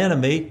 is our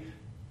enemy.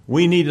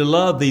 We need to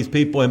love these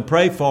people and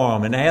pray for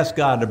them and ask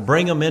God to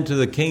bring them into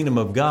the kingdom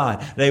of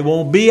God. They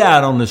won't be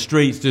out on the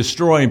streets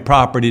destroying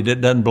property that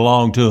doesn't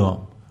belong to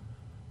them.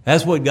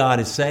 That's what God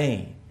is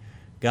saying.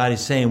 God is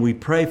saying we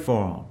pray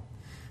for them.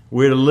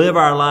 We're to live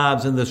our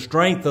lives in the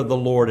strength of the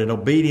Lord in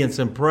obedience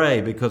and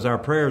pray because our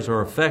prayers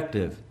are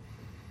effective.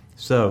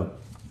 So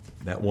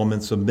that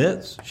woman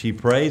submits, she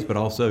prays, but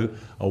also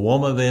a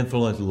woman of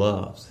influence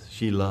loves.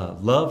 She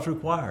loves. Love's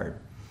required.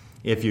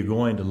 If you're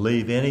going to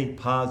leave any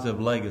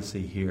positive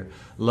legacy here.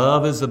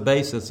 Love is the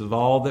basis of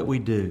all that we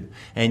do.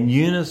 And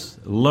Eunice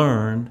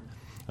learned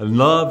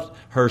loved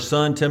her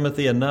son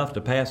Timothy enough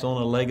to pass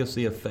on a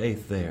legacy of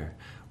faith there.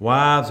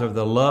 Wives are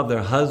to love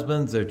their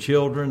husbands, their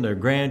children, their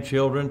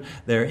grandchildren.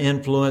 Their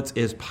influence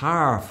is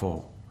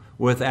powerful.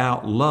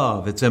 Without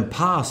love, it's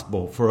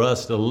impossible for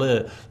us to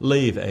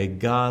leave a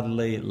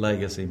godly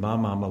legacy. My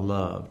mama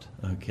loved,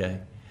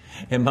 okay?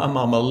 And my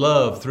mama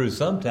loved through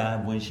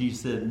sometime when she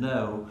said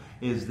no,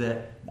 is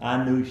that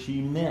I knew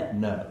she meant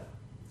no.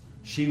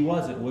 She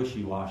wasn't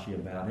wishy-washy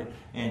about it,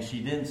 and she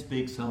didn't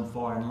speak some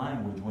foreign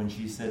language when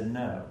she said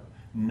no.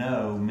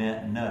 No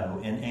meant no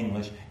in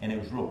English, and it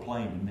was real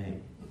plain to me.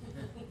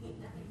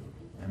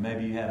 And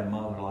maybe you had a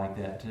mother like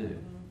that too.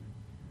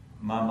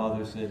 My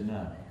mother said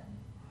no.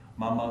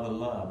 My mother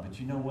loved. But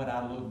you know what?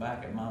 I look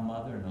back at my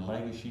mother and the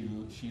legacy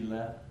she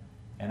left,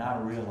 and I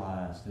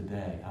realize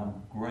today,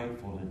 I'm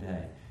grateful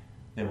today,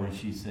 that when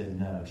she said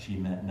no, she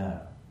meant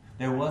no.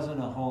 There wasn't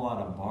a whole lot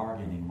of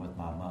bargaining with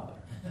my mother.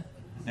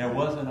 There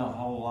wasn't a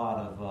whole lot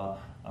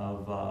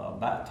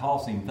of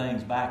tossing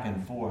things back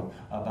and forth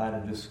about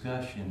a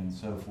discussion and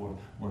so forth.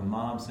 When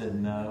Mom said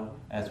no,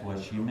 that's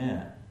what she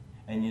meant.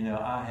 And you know,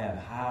 I have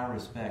high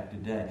respect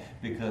today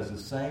because the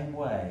same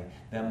way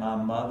that my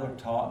mother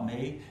taught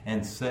me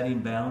and setting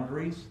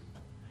boundaries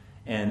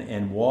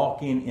and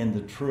walking in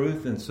the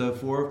truth and so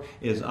forth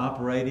is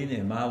operating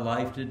in my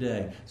life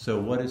today. So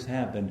what has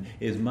happened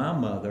is my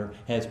mother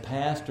has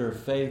passed her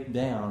faith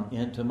down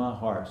into my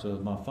heart. So has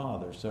my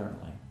father,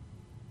 certainly.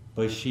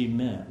 But she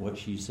meant what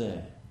she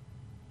said.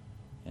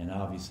 And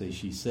obviously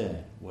she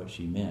said what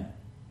she meant.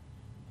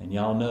 And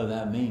y'all know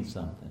that means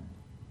something.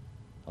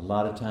 A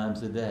lot of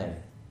times today,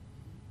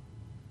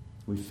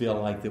 we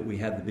feel like that we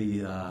have to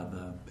be,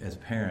 as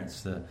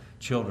parents, the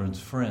children's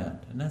friend.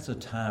 And that's a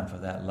time for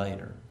that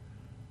later.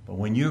 But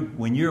when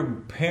you're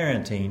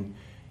parenting,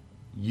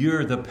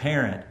 you're the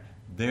parent,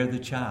 they're the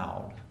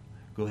child.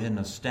 Go ahead and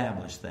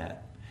establish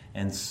that.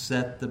 And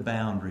set the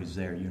boundaries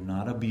there. You're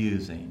not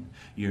abusing.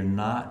 You're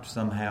not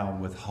somehow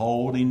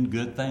withholding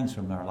good things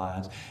from their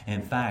lives.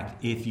 In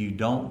fact, if you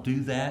don't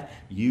do that,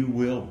 you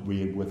will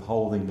be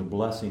withholding the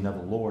blessing of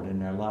the Lord in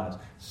their lives.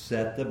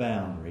 Set the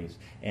boundaries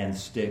and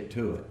stick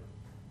to it.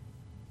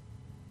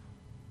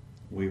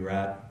 We were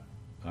out,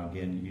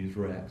 again, use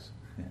Rex.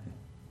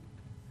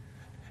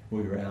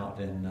 We were out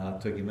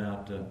and took him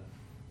out to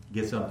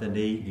get something to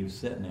eat. He was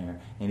sitting there,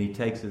 and he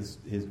takes his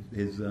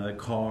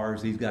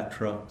cars. He's got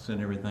trucks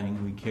and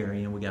everything we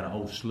carry in. We got a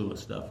whole slew of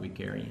stuff we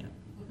carry in.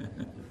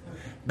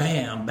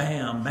 Bam,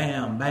 bam,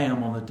 bam,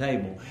 bam on the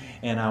table.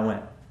 And I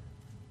went,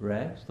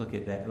 Rex, look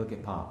at that. Look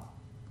at Pop.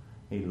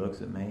 He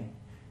looks at me,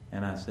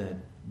 and I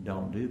said,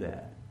 don't do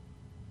that,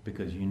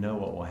 because you know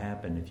what will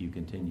happen if you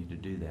continue to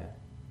do that.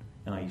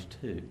 And he's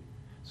 2.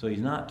 So he's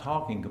not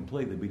talking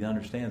completely, but he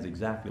understands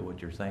exactly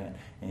what you're saying.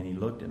 And he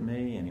looked at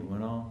me, and he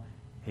went on.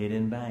 He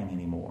didn't bang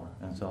anymore.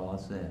 That's all I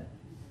said.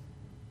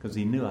 Because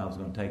he knew I was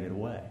going to take it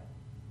away.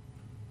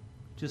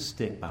 Just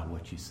stick by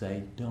what you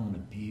say. Don't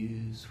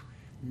abuse.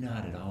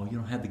 Not at all. You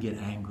don't have to get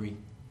angry.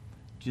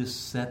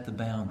 Just set the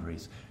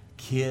boundaries.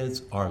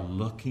 Kids are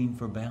looking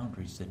for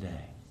boundaries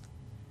today.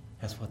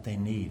 That's what they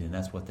need, and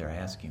that's what they're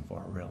asking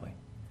for, really.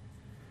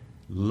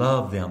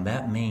 Love them.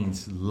 That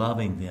means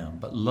loving them.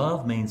 But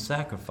love means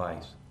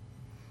sacrifice.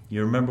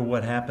 You remember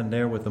what happened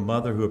there with the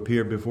mother who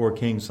appeared before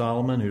King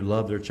Solomon, who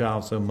loved her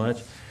child so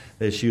much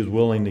that she was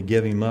willing to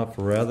give him up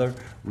forever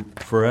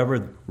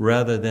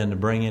rather than to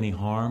bring any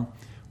harm,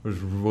 was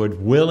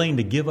willing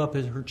to give up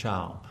her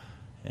child.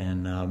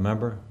 And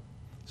remember,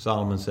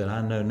 Solomon said,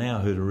 I know now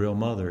who the real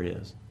mother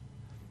is.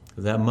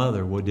 That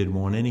mother didn't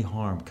want any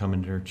harm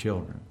coming to her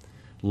children.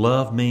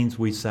 Love means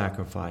we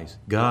sacrifice.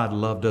 God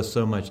loved us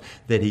so much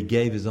that he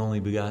gave his only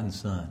begotten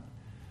Son.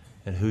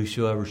 And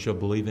whosoever shall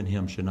believe in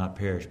him shall not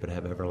perish but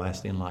have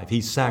everlasting life. He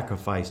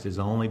sacrificed his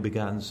only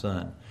begotten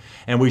Son.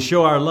 And we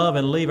show our love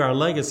and leave our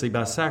legacy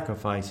by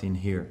sacrificing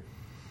here.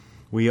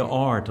 We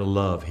are to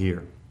love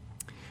here.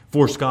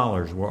 4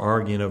 scholars were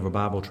arguing over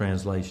Bible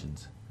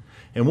translations.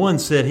 And one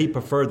said he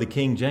preferred the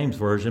King James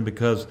Version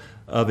because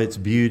of its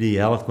beauty,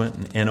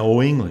 eloquent, and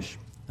Old English.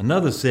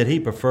 Another said he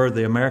preferred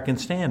the American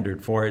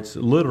Standard for its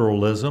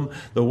literalism,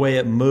 the way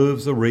it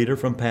moves the reader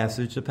from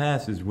passage to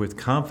passage with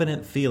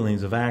confident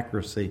feelings of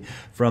accuracy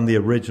from the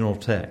original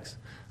text.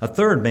 A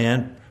third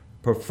man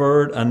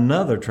preferred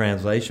another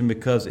translation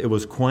because it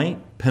was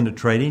quaint,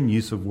 penetrating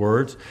use of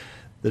words,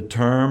 the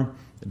turn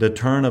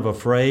of a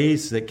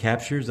phrase that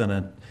captures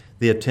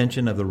the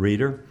attention of the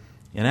reader.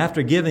 And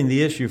after giving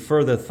the issue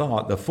further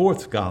thought, the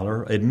 4th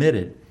scholar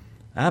admitted,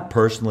 I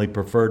personally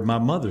preferred my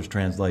mother's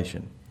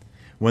translation.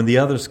 When the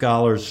other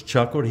scholars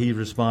chuckled, he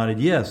responded,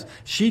 yes,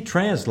 she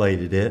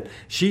translated it.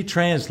 She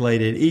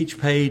translated each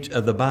page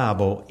of the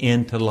Bible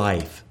into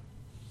life.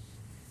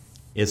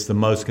 It's the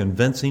most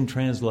convincing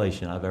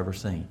translation I've ever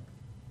seen.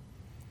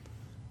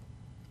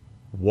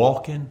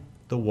 Walking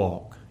the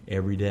walk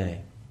every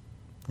day.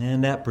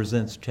 And that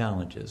presents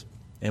challenges.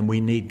 And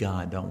we need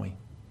God, don't we?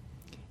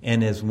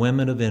 And as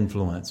women of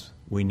influence,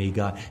 we need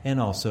God.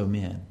 And also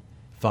men,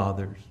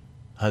 fathers,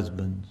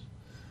 husbands,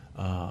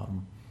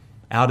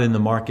 out in the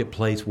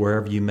marketplace,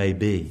 wherever you may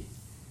be.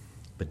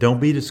 But don't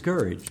be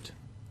discouraged.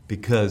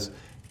 because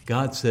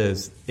God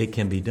says it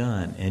can be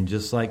done. And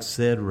just like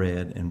said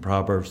read in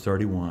Proverbs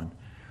 31,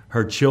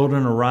 her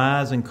children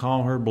arise and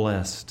call her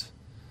blessed.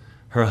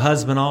 Her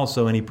husband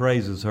also, and he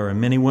praises her.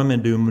 And many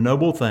women do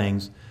noble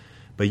things,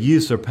 but you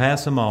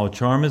surpass them all.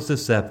 Charm is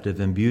deceptive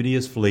and beauty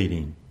is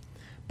fleeting,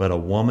 but a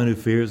woman who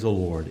fears the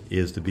Lord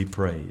is to be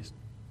praised.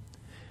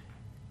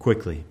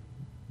 Quickly,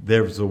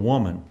 there was a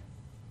woman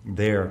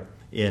there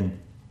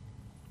in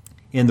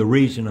the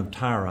region of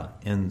Tyre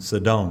and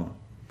Sidon.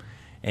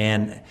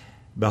 And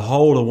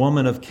behold, a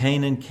woman of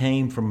Canaan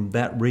came from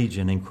that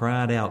region and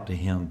cried out to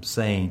him,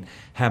 saying,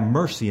 have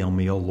mercy on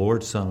me, O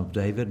Lord, Son of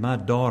David. My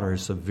daughter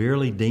is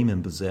severely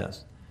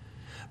demon-possessed.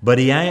 But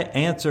he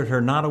answered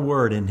her not a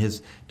word, and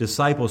his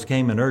disciples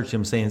came and urged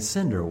him, saying,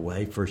 send her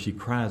away, for she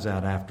cries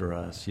out after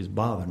us. She's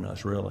bothering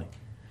us, really.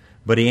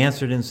 But he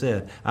answered and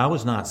said, I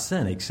was not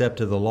sent except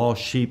to the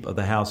lost sheep of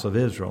the house of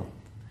Israel.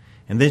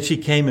 And then she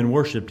came and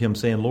worshipped him,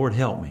 saying, Lord,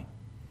 help me.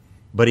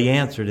 But he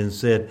answered and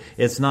said,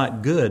 it's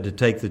not good to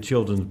take the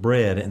children's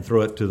bread and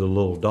throw it to the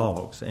little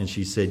dogs. And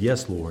she said,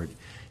 yes, Lord.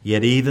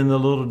 Yet even the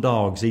little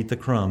dogs eat the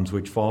crumbs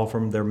which fall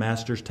from their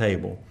master's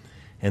table.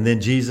 And then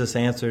Jesus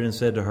answered and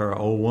said to her,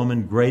 O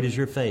woman, great is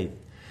your faith.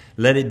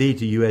 Let it be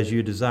to you as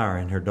you desire.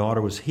 And her daughter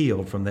was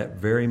healed from that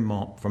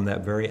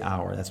very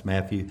hour. That's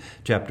Matthew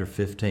chapter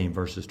 15,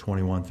 verses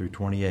 21 through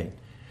 28.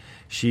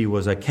 She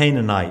was a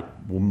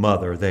Canaanite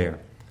mother there.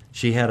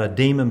 She had a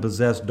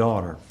demon-possessed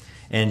daughter,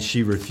 and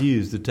she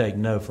refused to take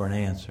no for an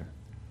answer.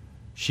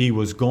 She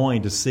was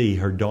going to see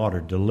her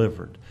daughter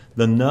delivered.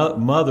 The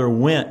mother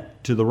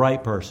went to the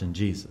right person,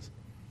 Jesus.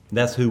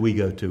 That's who we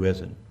go to,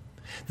 isn't it?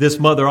 This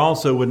mother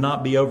also would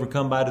not be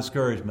overcome by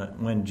discouragement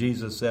when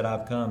Jesus said,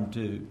 I've come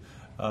to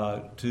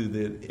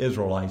the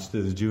Israelites,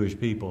 to the Jewish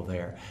people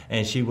there.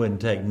 And she wouldn't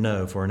take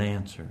no for an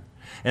answer.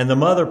 And the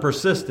mother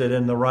persisted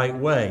in the right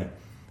way.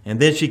 And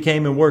then she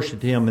came and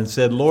worshiped him and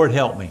said, Lord,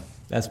 help me.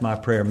 That's my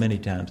prayer many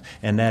times.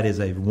 And that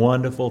is a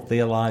wonderful,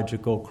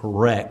 theological,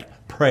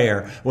 correct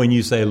prayer when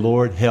you say,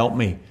 Lord, help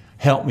me.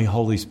 Help me,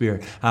 Holy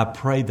Spirit. I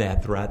prayed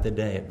that throughout the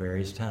day at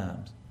various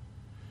times.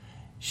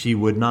 She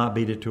would not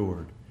be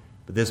deterred.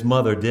 But this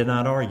mother did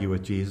not argue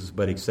with Jesus,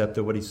 but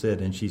accepted what he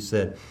said. And she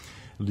said,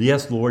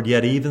 yes, Lord,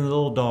 yet even the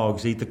little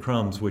dogs eat the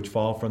crumbs which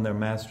fall from their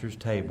master's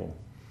table.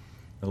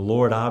 The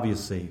Lord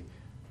obviously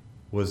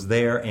was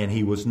there, and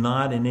he was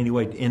not in any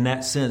way, in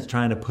that sense,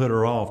 trying to put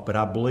her off. But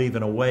I believe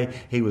in a way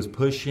he was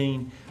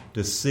pushing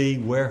to see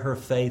where her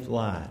faith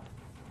lied.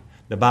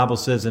 The Bible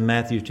says in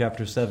Matthew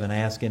chapter 7,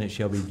 ask and it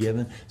shall be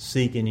given,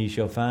 seek and ye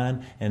shall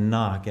find, and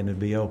knock and it will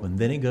be opened.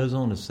 Then it goes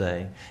on to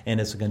say,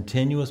 and it's a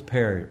continuous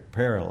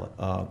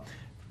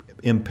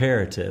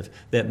imperative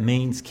that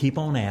means keep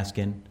on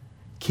asking,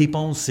 keep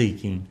on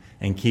seeking,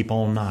 and keep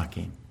on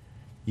knocking.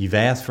 You've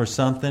asked for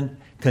something,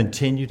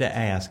 continue to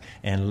ask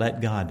and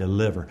let God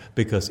deliver.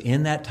 Because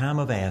in that time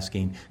of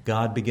asking,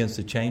 God begins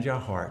to change our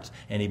hearts,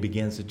 and he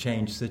begins to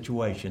change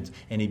situations,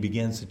 and he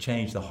begins to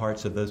change the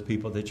hearts of those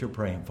people that you're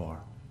praying for.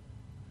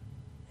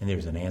 And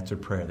there's an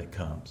answered prayer that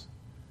comes.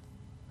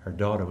 Her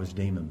daughter was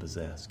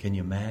demon-possessed. Can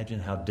you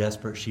imagine how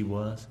desperate she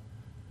was?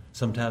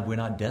 Sometimes we're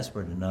not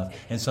desperate enough,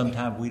 and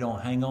sometimes we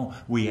don't hang on.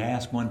 We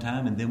ask one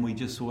time, and then we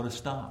just sort of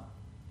stop.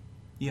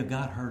 Yeah,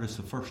 God heard us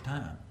the first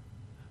time.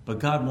 But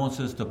God wants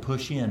us to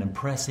push in and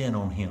press in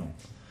on him.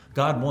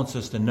 God wants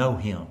us to know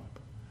him.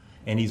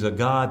 And he's a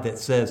God that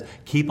says,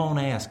 keep on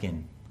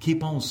asking,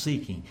 keep on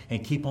seeking,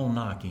 and keep on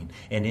knocking.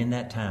 And in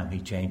that time, he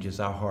changes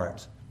our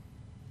hearts.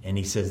 And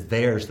he says,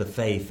 there's the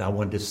faith I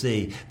wanted to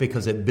see,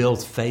 because it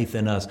builds faith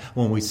in us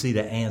when we see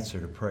the answer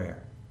to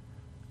prayer.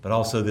 But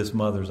also this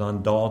mother's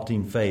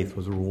undaunting faith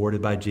was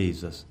rewarded by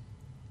Jesus.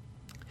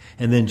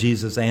 And then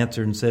Jesus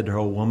answered and said to her,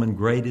 O woman,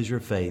 great is your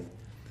faith.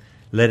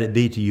 Let it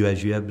be to you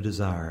as you have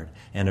desired.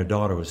 And her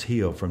daughter was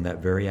healed from that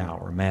very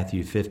hour.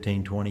 Matthew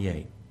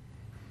 15:28.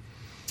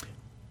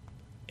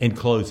 In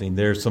closing,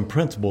 there's some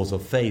principles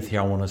of faith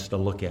here I want us to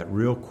look at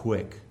real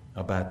quick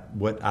about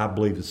what I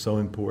believe is so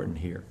important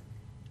here.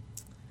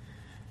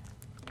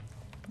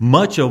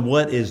 Much of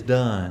what is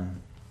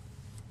done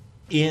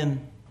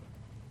in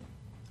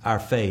our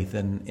faith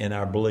and in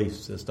our belief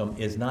system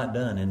is not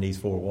done in these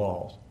four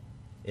walls.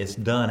 It's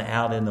done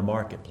out in the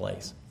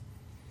marketplace.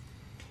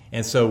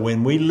 And so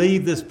when we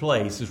leave this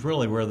place, it's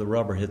really where the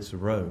rubber hits the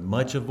road.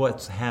 Much of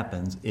what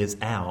happens is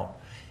out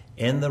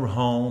in the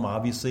home,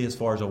 obviously as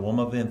far as a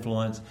woman of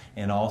influence,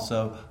 and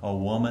also a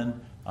woman,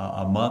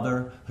 a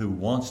mother who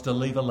wants to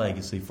leave a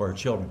legacy for her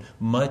children.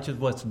 Much of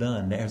what's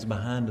done there's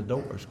behind the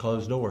doors,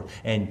 closed doors.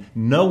 And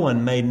no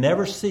one may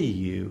never see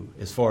you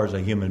as far as a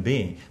human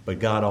being, but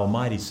God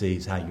Almighty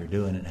sees how you're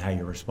doing and how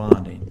you're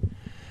responding.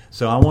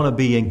 So I want to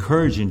be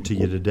encouraging to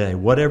you today.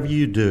 Whatever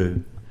you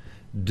do,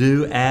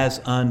 do as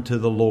unto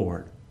the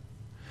Lord.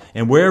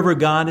 And wherever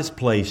God has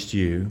placed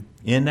you,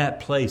 in that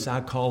place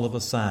I call of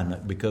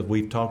assignment, because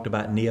we've talked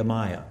about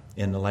Nehemiah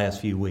in the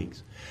last few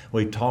weeks.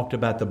 We've talked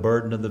about the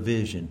burden of the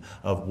vision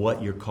of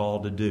what you're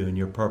called to do and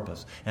your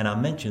purpose. And I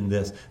mentioned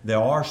this,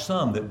 there are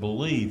some that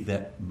believe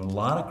that a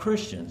lot of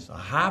Christians, a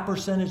high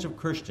percentage of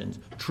Christians,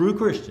 true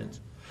Christians,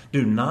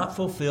 do not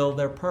fulfill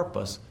their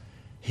purpose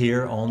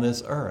here on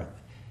this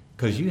earth.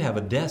 Because you have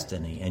a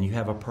destiny and you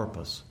have a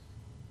purpose.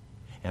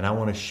 And I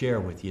want to share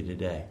with you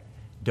today.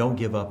 Don't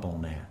give up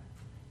on that.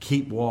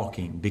 Keep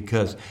walking,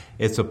 because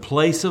it's a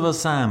place of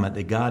assignment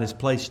that God has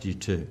placed you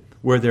to,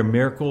 where there are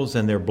miracles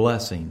and there are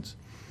blessings.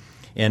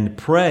 And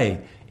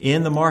pray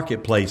in the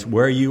marketplace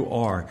where you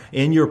are,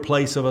 in your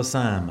place of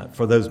assignment,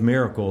 for those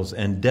miracles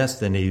and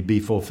destiny to be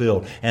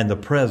fulfilled and the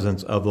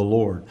presence of the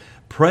Lord.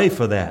 Pray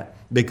for that,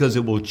 because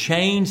it will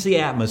change the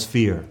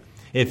atmosphere.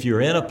 If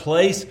you're in a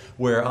place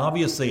where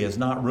obviously it's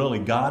not really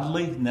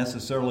godly,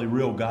 necessarily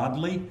real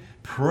godly,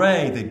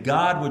 pray that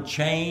God would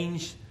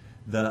change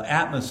the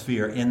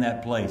atmosphere in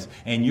that place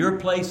and your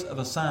place of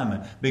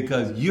assignment,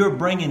 because you're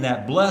bringing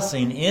that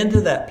blessing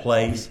into that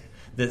place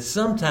that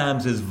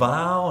sometimes is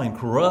vile and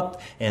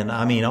corrupt, and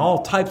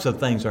all types of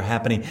things are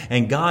happening,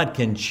 and God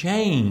can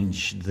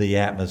change the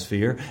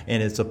atmosphere,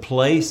 and it's a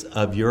place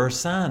of your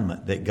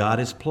assignment that God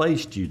has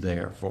placed you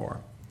there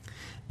for.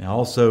 Now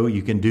also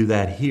you can do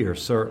that here,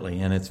 certainly,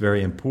 and it's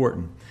very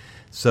important.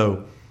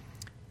 So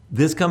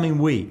this coming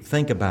week,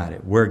 think about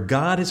it. Where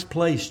God has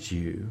placed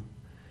you,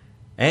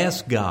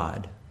 ask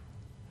God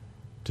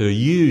to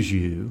use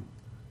you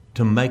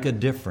to make a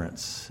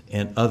difference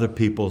in other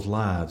people's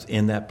lives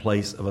in that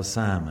place of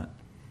assignment.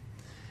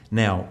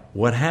 Now,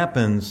 what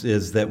happens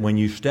is that when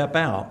you step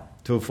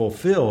out to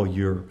fulfill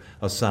your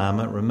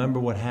assignment, remember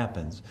what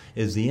happens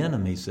is the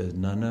enemy says,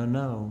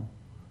 no,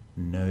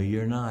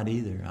 you're not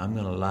either. I'm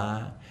going to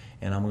lie,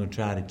 and I'm going to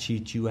try to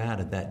cheat you out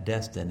of that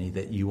destiny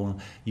that you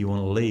want to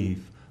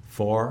leave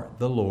for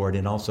the Lord,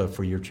 and also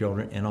for your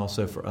children, and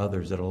also for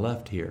others that are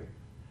left here.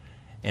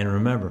 And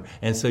remember,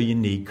 and so you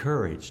need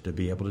courage to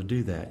be able to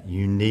do that.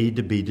 You need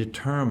to be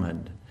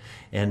determined,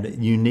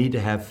 and you need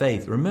to have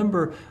faith.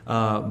 Remember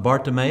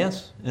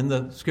Bartimaeus in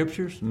the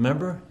scriptures?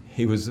 Remember,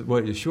 he was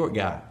a short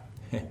guy.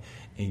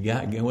 He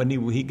got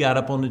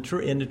up on the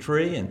tree in the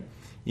tree, and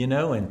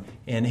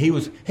he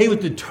was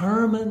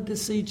determined to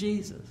see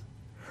Jesus.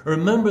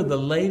 Remember the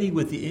lady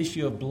with the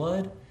issue of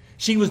blood?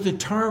 She was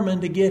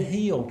determined to get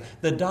healed.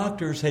 The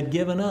doctors had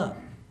given up,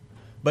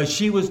 but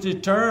she was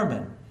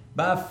determined.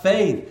 By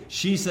faith,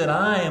 she said,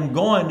 I am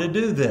going to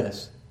do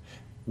this.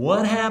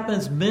 What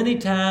happens many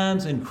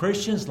times in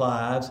Christians'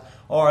 lives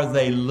are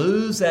they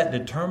lose that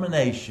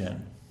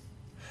determination.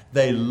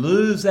 They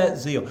lose that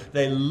zeal.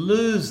 They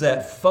lose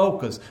that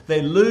focus.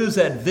 They lose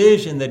that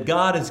vision that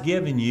God has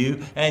given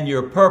you and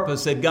your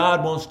purpose that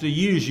God wants to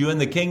use you in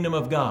the kingdom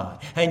of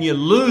God. And you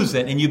lose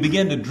it, and you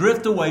begin to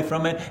drift away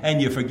from it,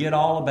 and you forget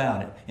all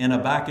about it. In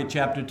Habakkuk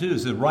chapter 2, it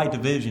says, write the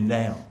vision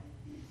down.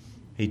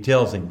 He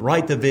tells him,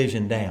 write the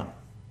vision down.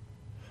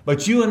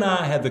 But you and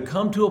I have to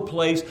come to a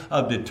place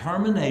of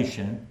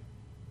determination,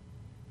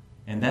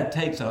 and that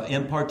takes an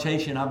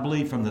impartation, I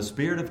believe, from the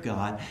Spirit of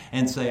God,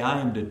 and say,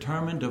 I am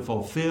determined to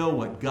fulfill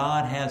what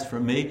God has for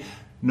me,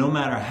 no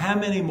matter how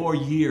many more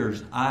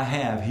years I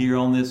have here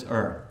on this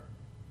earth.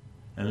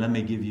 And let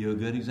me give you a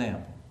good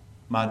example.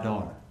 My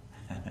daughter,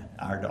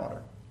 our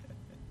daughter,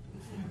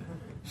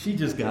 she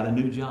just got a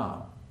new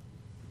job.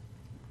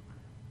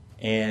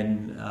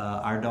 And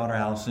our daughter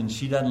Allison,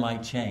 she doesn't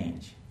like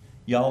change.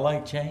 Y'all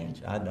like change?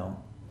 I don't.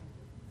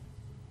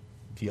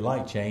 If you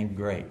like change,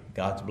 great.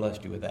 God's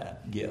blessed you with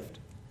that gift.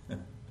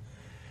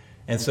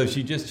 And so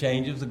she just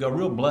changed. It was a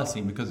real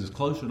blessing because it's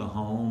closer to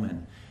home,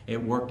 and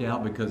it worked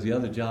out because the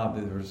other job,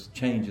 there was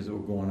changes that were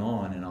going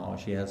on and all.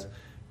 She has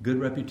good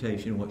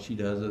reputation in what she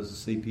does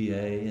as a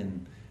CPA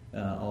and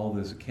all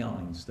this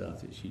accounting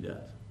stuff that she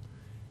does.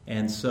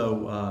 And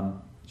so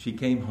she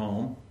came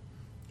home,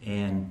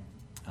 and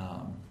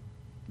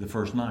the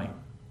first night,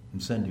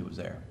 and Cindy was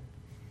there.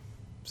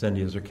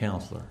 Cindy is her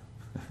counselor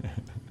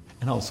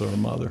and also her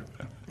mother.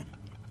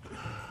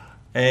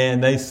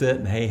 And they sit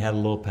and they had a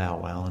little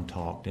powwow and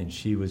talked, and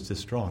she was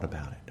distraught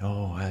about it.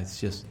 Oh,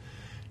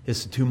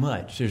 it's too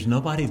much. There's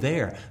nobody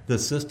there. The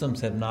systems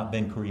have not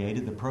been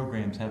created. The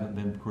programs haven't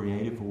been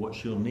created for what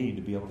she'll need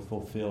to be able to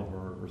fulfill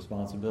her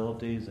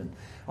responsibilities and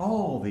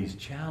all these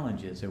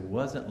challenges. It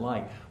wasn't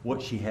like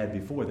what she had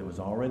before that was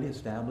already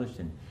established,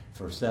 and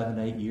for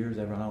 7-8 years,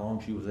 ever how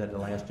long she was at the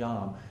last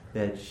job,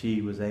 that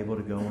she was able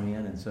to go in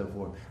and so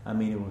forth.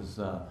 It was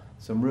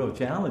some real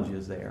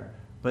challenges there,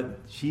 but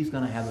she's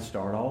going to have to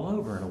start all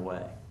over in a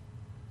way.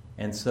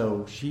 And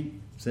so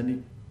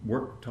Cindy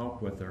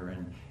talked with her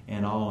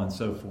and all and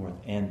so forth.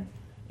 And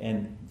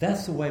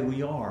that's the way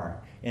we are.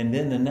 And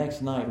then the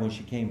next night when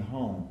she came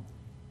home,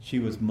 she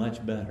was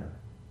much better.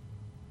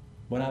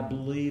 But I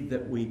believe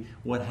that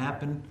what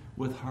happened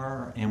with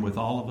her and with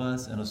all of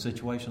us in a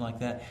situation like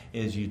that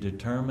is you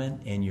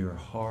determine in your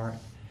heart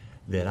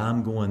that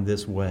I'm going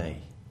this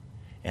way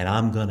and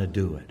I'm going to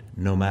do it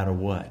no matter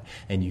what.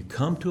 And you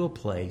come to a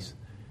place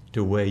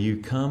to where you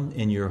come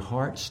in your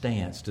heart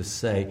stance to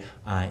say,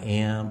 I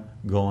am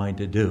going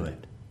to do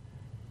it.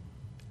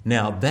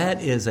 Now,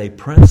 that is a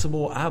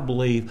principle, I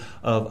believe,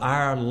 of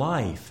our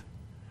life.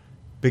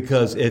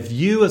 Because if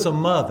you as a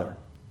mother,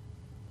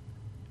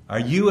 or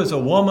you as a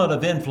woman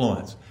of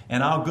influence,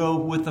 and I'll go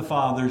with the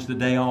fathers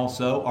today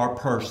also, or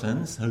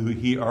persons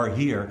who are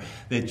here,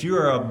 that you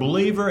are a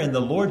believer in the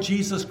Lord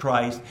Jesus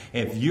Christ,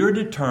 if you're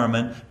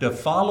determined to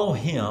follow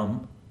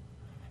Him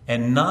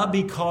and not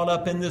be caught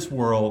up in this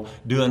world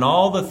doing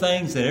all the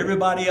things that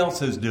everybody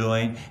else is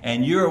doing,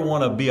 and you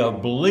want to be a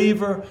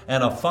believer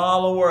and a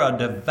follower, a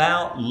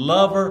devout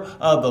lover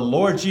of the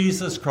Lord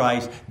Jesus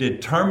Christ,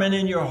 determine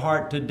in your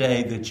heart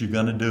today that you're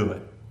going to do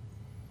it.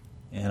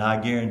 And I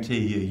guarantee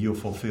you, you'll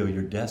fulfill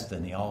your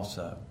destiny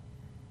also.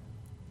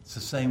 It's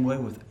the same way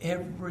with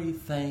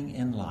everything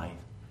in life.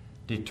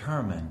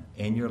 Determine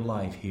in your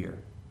life here.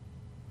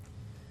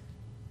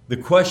 The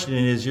question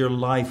is your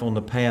life on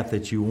the path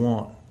that you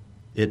want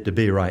it to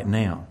be right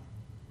now?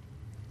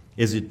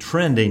 Is it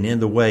trending in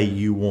the way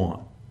you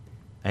want?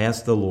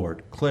 Ask the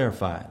Lord.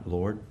 Clarify it,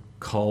 Lord.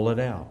 Call it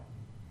out.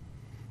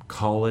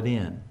 Call it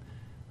in.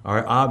 All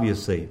right,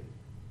 obviously,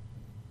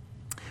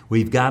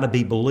 we've got to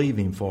be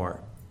believing for it.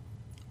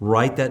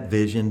 Write that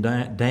vision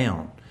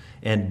down.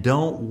 And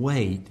don't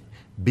wait.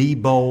 Be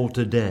bold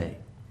today.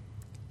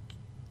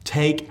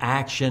 Take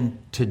action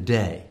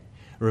today.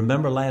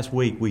 Remember last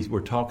week we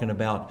were talking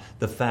about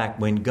the fact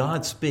when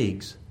God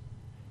speaks,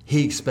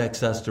 He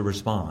expects us to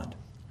respond.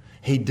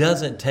 He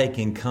doesn't take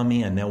and come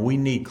in. Now we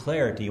need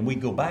clarity, and we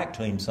go back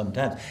to Him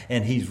sometimes,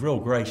 and He's real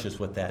gracious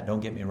with that. Don't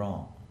get me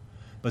wrong.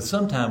 But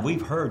sometimes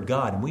we've heard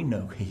God, and we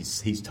know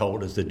He's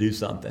told us to do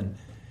something.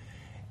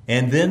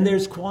 And then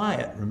there's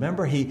quiet.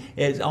 Remember,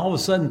 all of a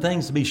sudden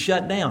things to be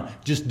shut down.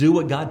 Just do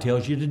what God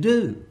tells you to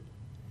do.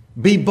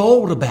 Be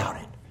bold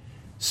about it.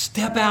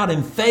 Step out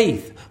in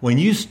faith. When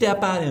you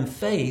step out in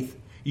faith,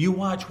 you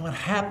watch what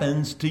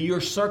happens to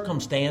your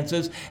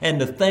circumstances and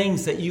the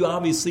things that you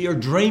obviously are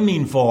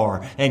dreaming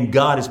for. And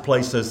God has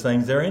placed those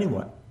things there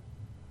anyway.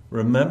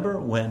 Remember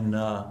when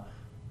the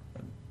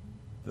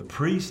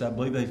priests, I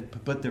believe they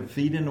put their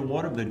feet in the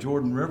water of the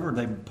Jordan River,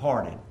 they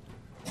parted.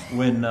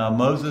 When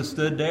Moses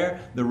stood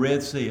there, the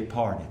Red Sea had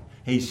parted.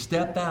 He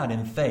stepped out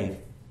in faith.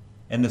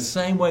 And the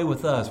same way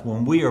with us,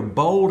 when we are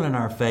bold in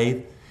our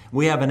faith,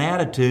 we have an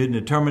attitude and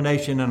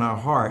determination in our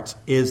hearts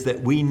is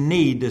that we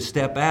need to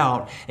step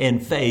out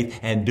in faith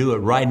and do it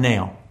right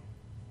now.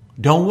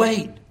 Don't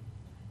wait.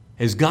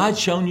 Has God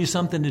shown you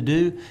something to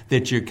do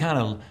that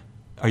you're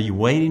are you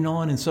waiting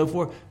on and so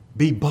forth?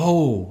 Be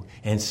bold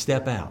and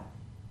step out.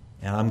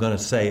 And I'm going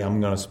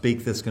to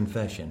speak this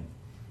confession.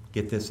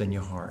 Get this in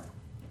your heart.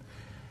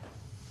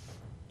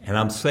 And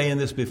I'm saying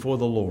this before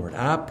the Lord.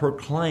 I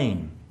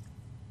proclaim,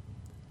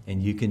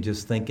 and you can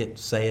just think it,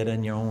 say it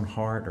in your own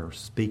heart or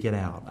speak it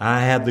out. I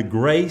have the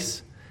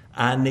grace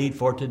I need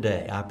for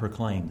today. I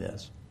proclaim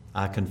this.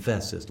 I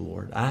confess this,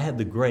 Lord. I have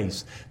the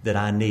grace that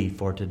I need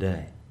for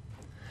today.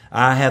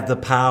 I have the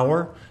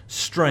power,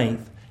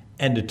 strength,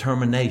 and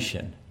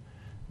determination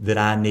that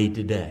I need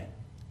today.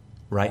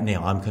 Right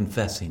now, I'm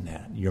confessing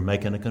that. You're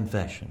making a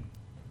confession.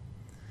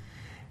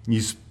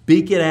 You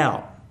speak it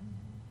out.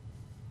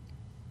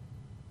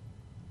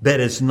 That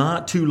it's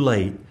not too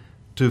late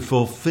to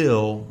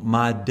fulfill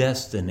my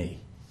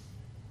destiny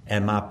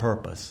and my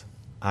purpose.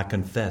 I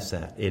confess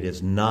that. It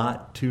is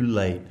not too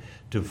late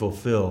to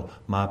fulfill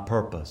my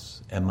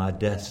purpose and my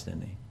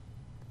destiny.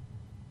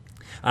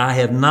 I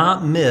have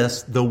not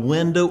missed the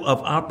window of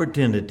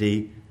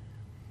opportunity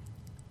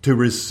to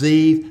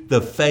receive the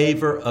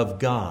favor of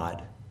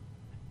God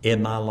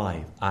in my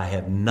life. I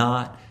have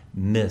not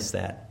missed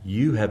that.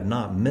 You have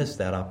not missed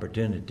that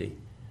opportunity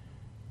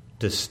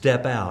to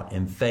step out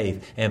in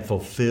faith and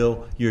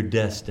fulfill your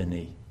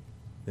destiny.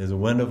 There's a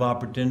window of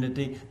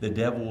opportunity. The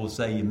devil will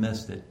say you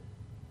missed it.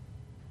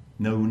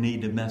 No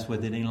need to mess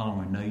with it any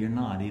longer. No, you're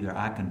not either.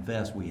 I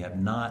confess we have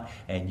not,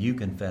 and you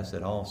confess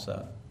it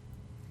also.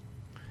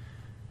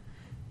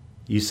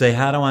 You say,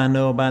 how do I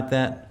know about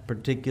that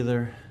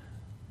particular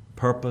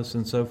purpose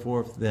and so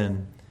forth?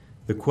 Then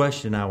the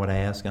question I would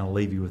ask, and I'll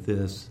leave you with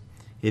this,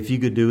 if you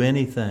could do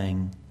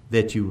anything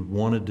that you would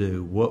want to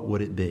do, what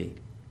would it be?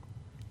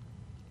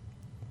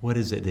 What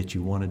is it that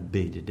you want to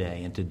be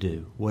today and to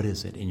do? What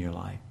is it in your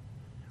life?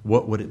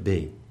 What would it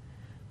be?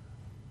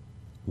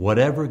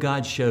 Whatever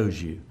God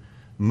shows you,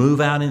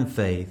 move out in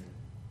faith,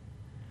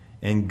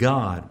 and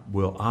God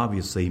will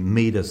obviously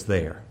meet us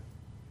there.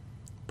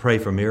 Pray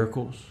for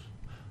miracles,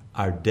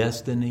 our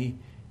destiny,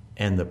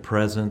 and the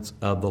presence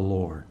of the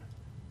Lord.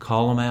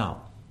 Call them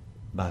out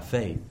by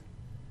faith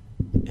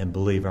and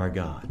believe our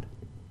God.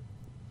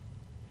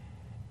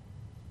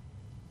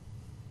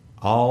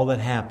 All that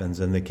happens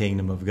in the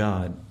kingdom of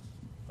God,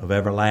 of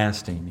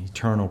everlasting,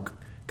 eternal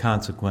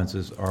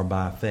consequences, are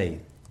by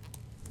faith.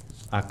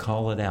 I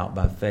call it out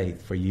by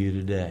faith for you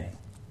today.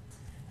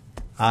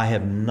 I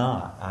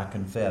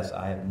confess,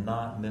 I have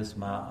not missed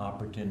my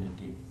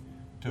opportunity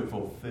to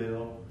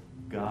fulfill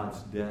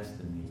God's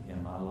destiny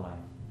in my life.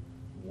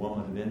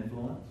 Woman of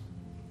influence.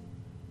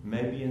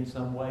 Maybe in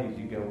some ways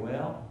you go,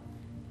 well,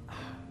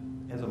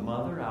 as a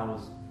mother,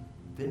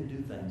 didn't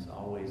do things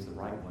always the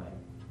right way.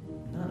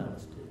 None of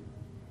us do.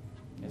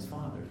 As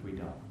fathers, we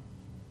don't.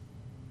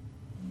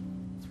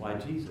 That's why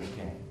Jesus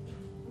came.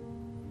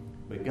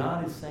 But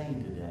God is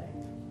saying today,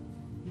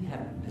 you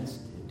haven't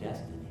missed your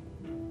destiny.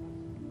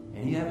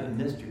 And you haven't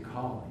missed your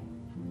calling.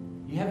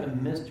 You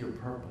haven't missed your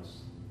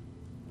purpose.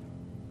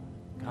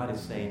 God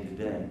is saying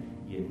today,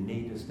 you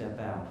need to step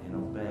out and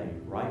obey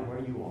right where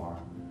you are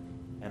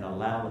and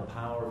allow the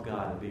power of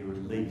God to be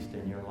released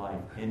in your life,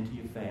 into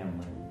your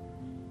family,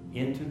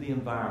 into the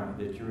environment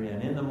that you're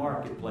in the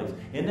marketplace,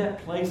 in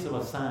that place of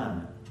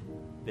assignment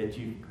that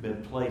you've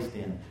been placed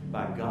in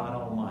by God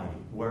Almighty,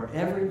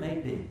 wherever it may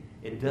be.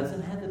 It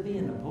doesn't have to be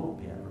in the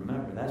pulpit.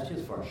 Remember, that's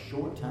just for a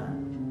short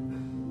time.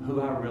 Who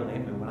I really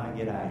am, and when I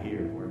get out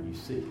here where you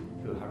see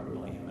who I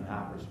really am and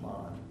how I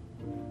respond.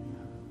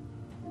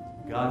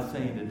 God's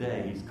saying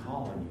today, He's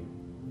calling you.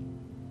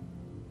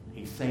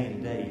 He's saying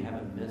today, you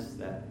haven't missed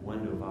that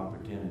window of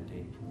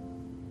opportunity.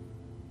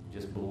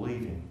 Just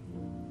believe Him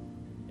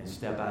and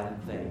step out in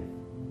faith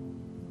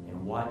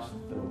and watch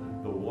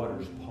the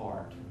waters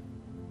part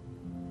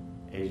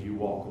as you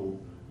walk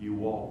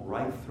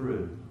right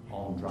through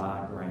on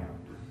dry ground.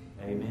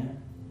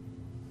 Amen?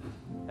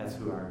 That's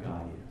who our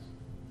God is.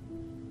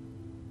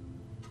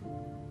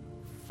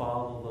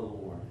 Follow the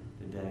Lord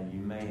today. You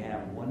may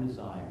have one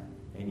desire,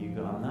 and you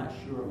go, I'm not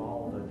sure of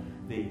all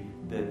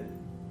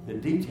the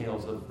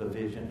details of the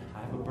vision.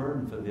 I have a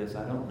burden for this.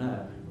 I don't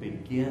know.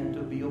 Begin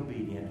to be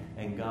obedient,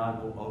 and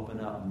God will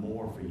open up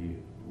more for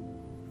you.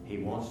 He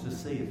wants to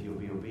see if you'll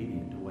be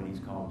obedient to what He's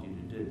called you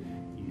to do.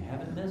 You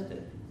haven't missed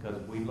it,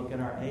 because we look at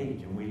our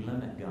age and we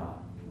limit God.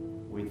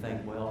 We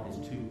think, well,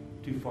 it's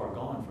too far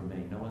gone for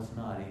me. No, it's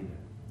not either.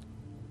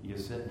 You're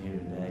sitting here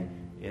today,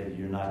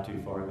 you're not too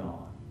far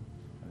gone.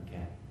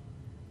 Okay?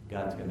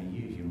 God's going to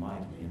use you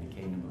mightily in the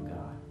kingdom of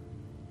God.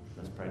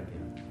 Let's pray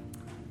together.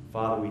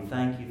 Father, we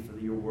thank you for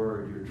your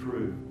word, your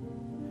truth.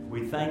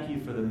 We thank you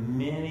for the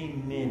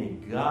many, many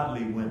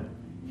godly women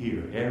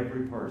here,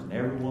 every person,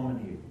 every woman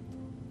here.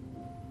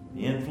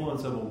 The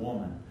influence of a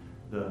woman,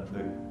 the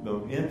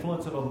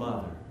influence of a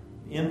mother,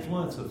 the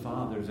influence of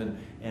fathers,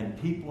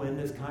 and people in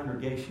this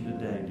congregation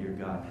today, dear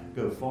God,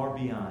 go far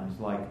beyond.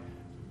 It's like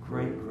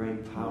great,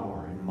 great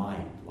power and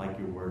might, like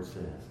your word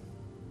says.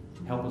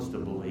 Help us to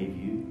believe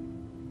you,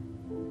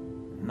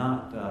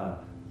 not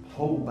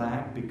hold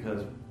back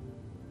because,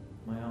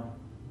 well,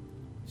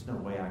 there's no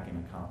way I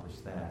can accomplish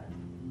that.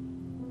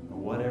 Or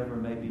whatever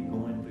may be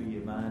going through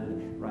your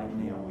mind right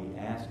now, we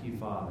ask you,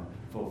 Father,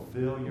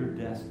 fulfill your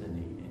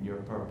destiny and your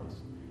purpose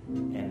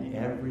in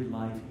every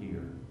life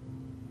here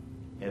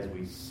as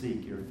we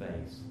seek your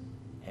face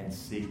and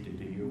seek to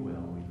do your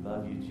will. We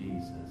love you,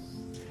 Jesus.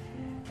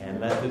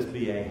 And let this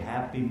be a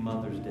happy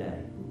Mother's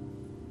Day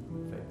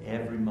for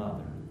every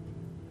mother.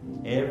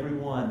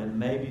 Everyone that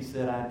maybe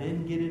said, I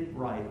didn't get it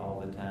right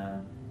all the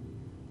time.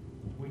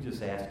 We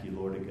just ask you,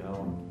 Lord, to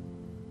go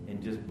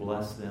and just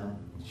bless them,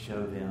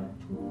 show them.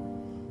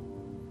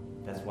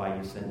 That's why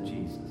you sent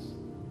Jesus.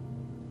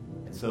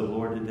 And so,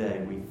 Lord,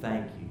 today we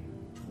thank you,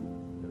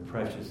 the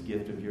precious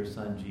gift of your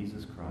Son,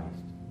 Jesus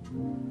Christ.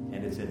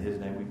 And it's in His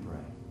name we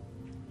pray.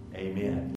 Amen.